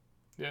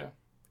 Yeah.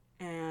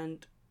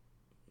 And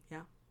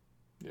Yeah.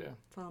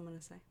 that's all I'm going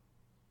to say.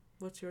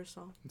 What's yours,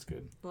 Saul? That's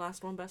good. The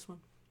last one, best one.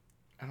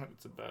 I don't know if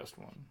it's the best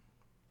one.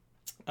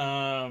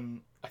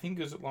 I think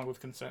it goes along with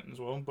consent as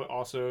well, but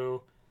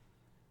also,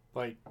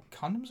 like,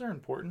 condoms are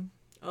important.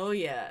 Oh,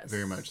 yes.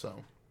 Very much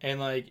so. And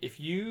like,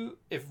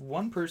 if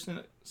one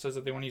person says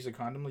that they want to use a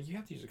condom, like, you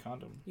have to use a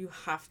condom. You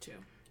have to.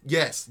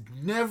 Yes,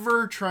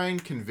 never try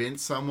and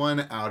convince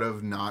someone out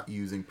of not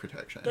using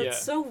protection. That's Yeah.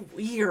 so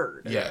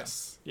weird.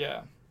 Yes.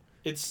 Yeah,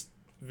 it's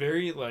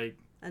very like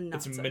And not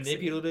it's sexy.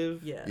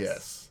 manipulative. Yes.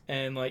 Yes.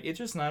 And like, it's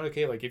just not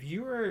okay. Like, if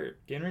you are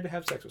getting ready to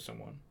have sex with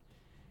someone,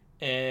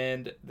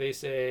 and they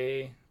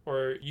say,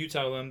 or you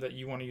tell them that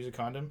you want to use a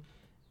condom,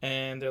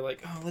 and they're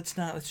like, "Oh, let's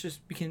not. Let's just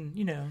we can,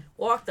 you know."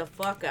 Walk the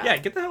fuck out. Yeah,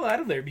 get the hell out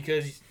of there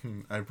because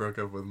I broke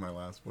up with my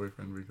last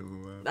boyfriend because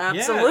of that.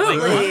 Absolutely.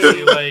 Yeah,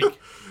 like, honestly, like,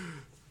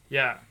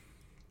 yeah.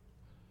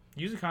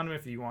 Use a condom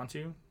if you want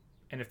to,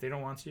 and if they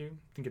don't want to,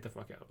 then get the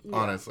fuck out. Yeah.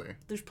 Honestly.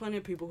 There's plenty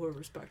of people who are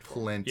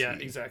respectful. Plenty. Yeah,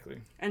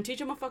 exactly. And teach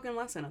them a fucking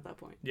lesson at that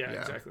point. Yeah, Yeah.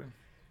 exactly.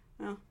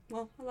 Oh,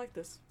 well, I like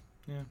this.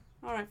 Yeah.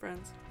 All right,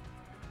 friends.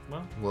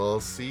 Well,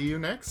 We'll see you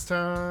next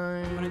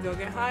I'm time. gonna go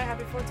get high.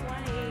 Happy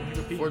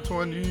 420.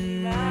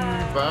 420.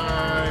 Bye.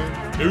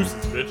 Bye.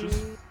 deuces,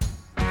 bitches.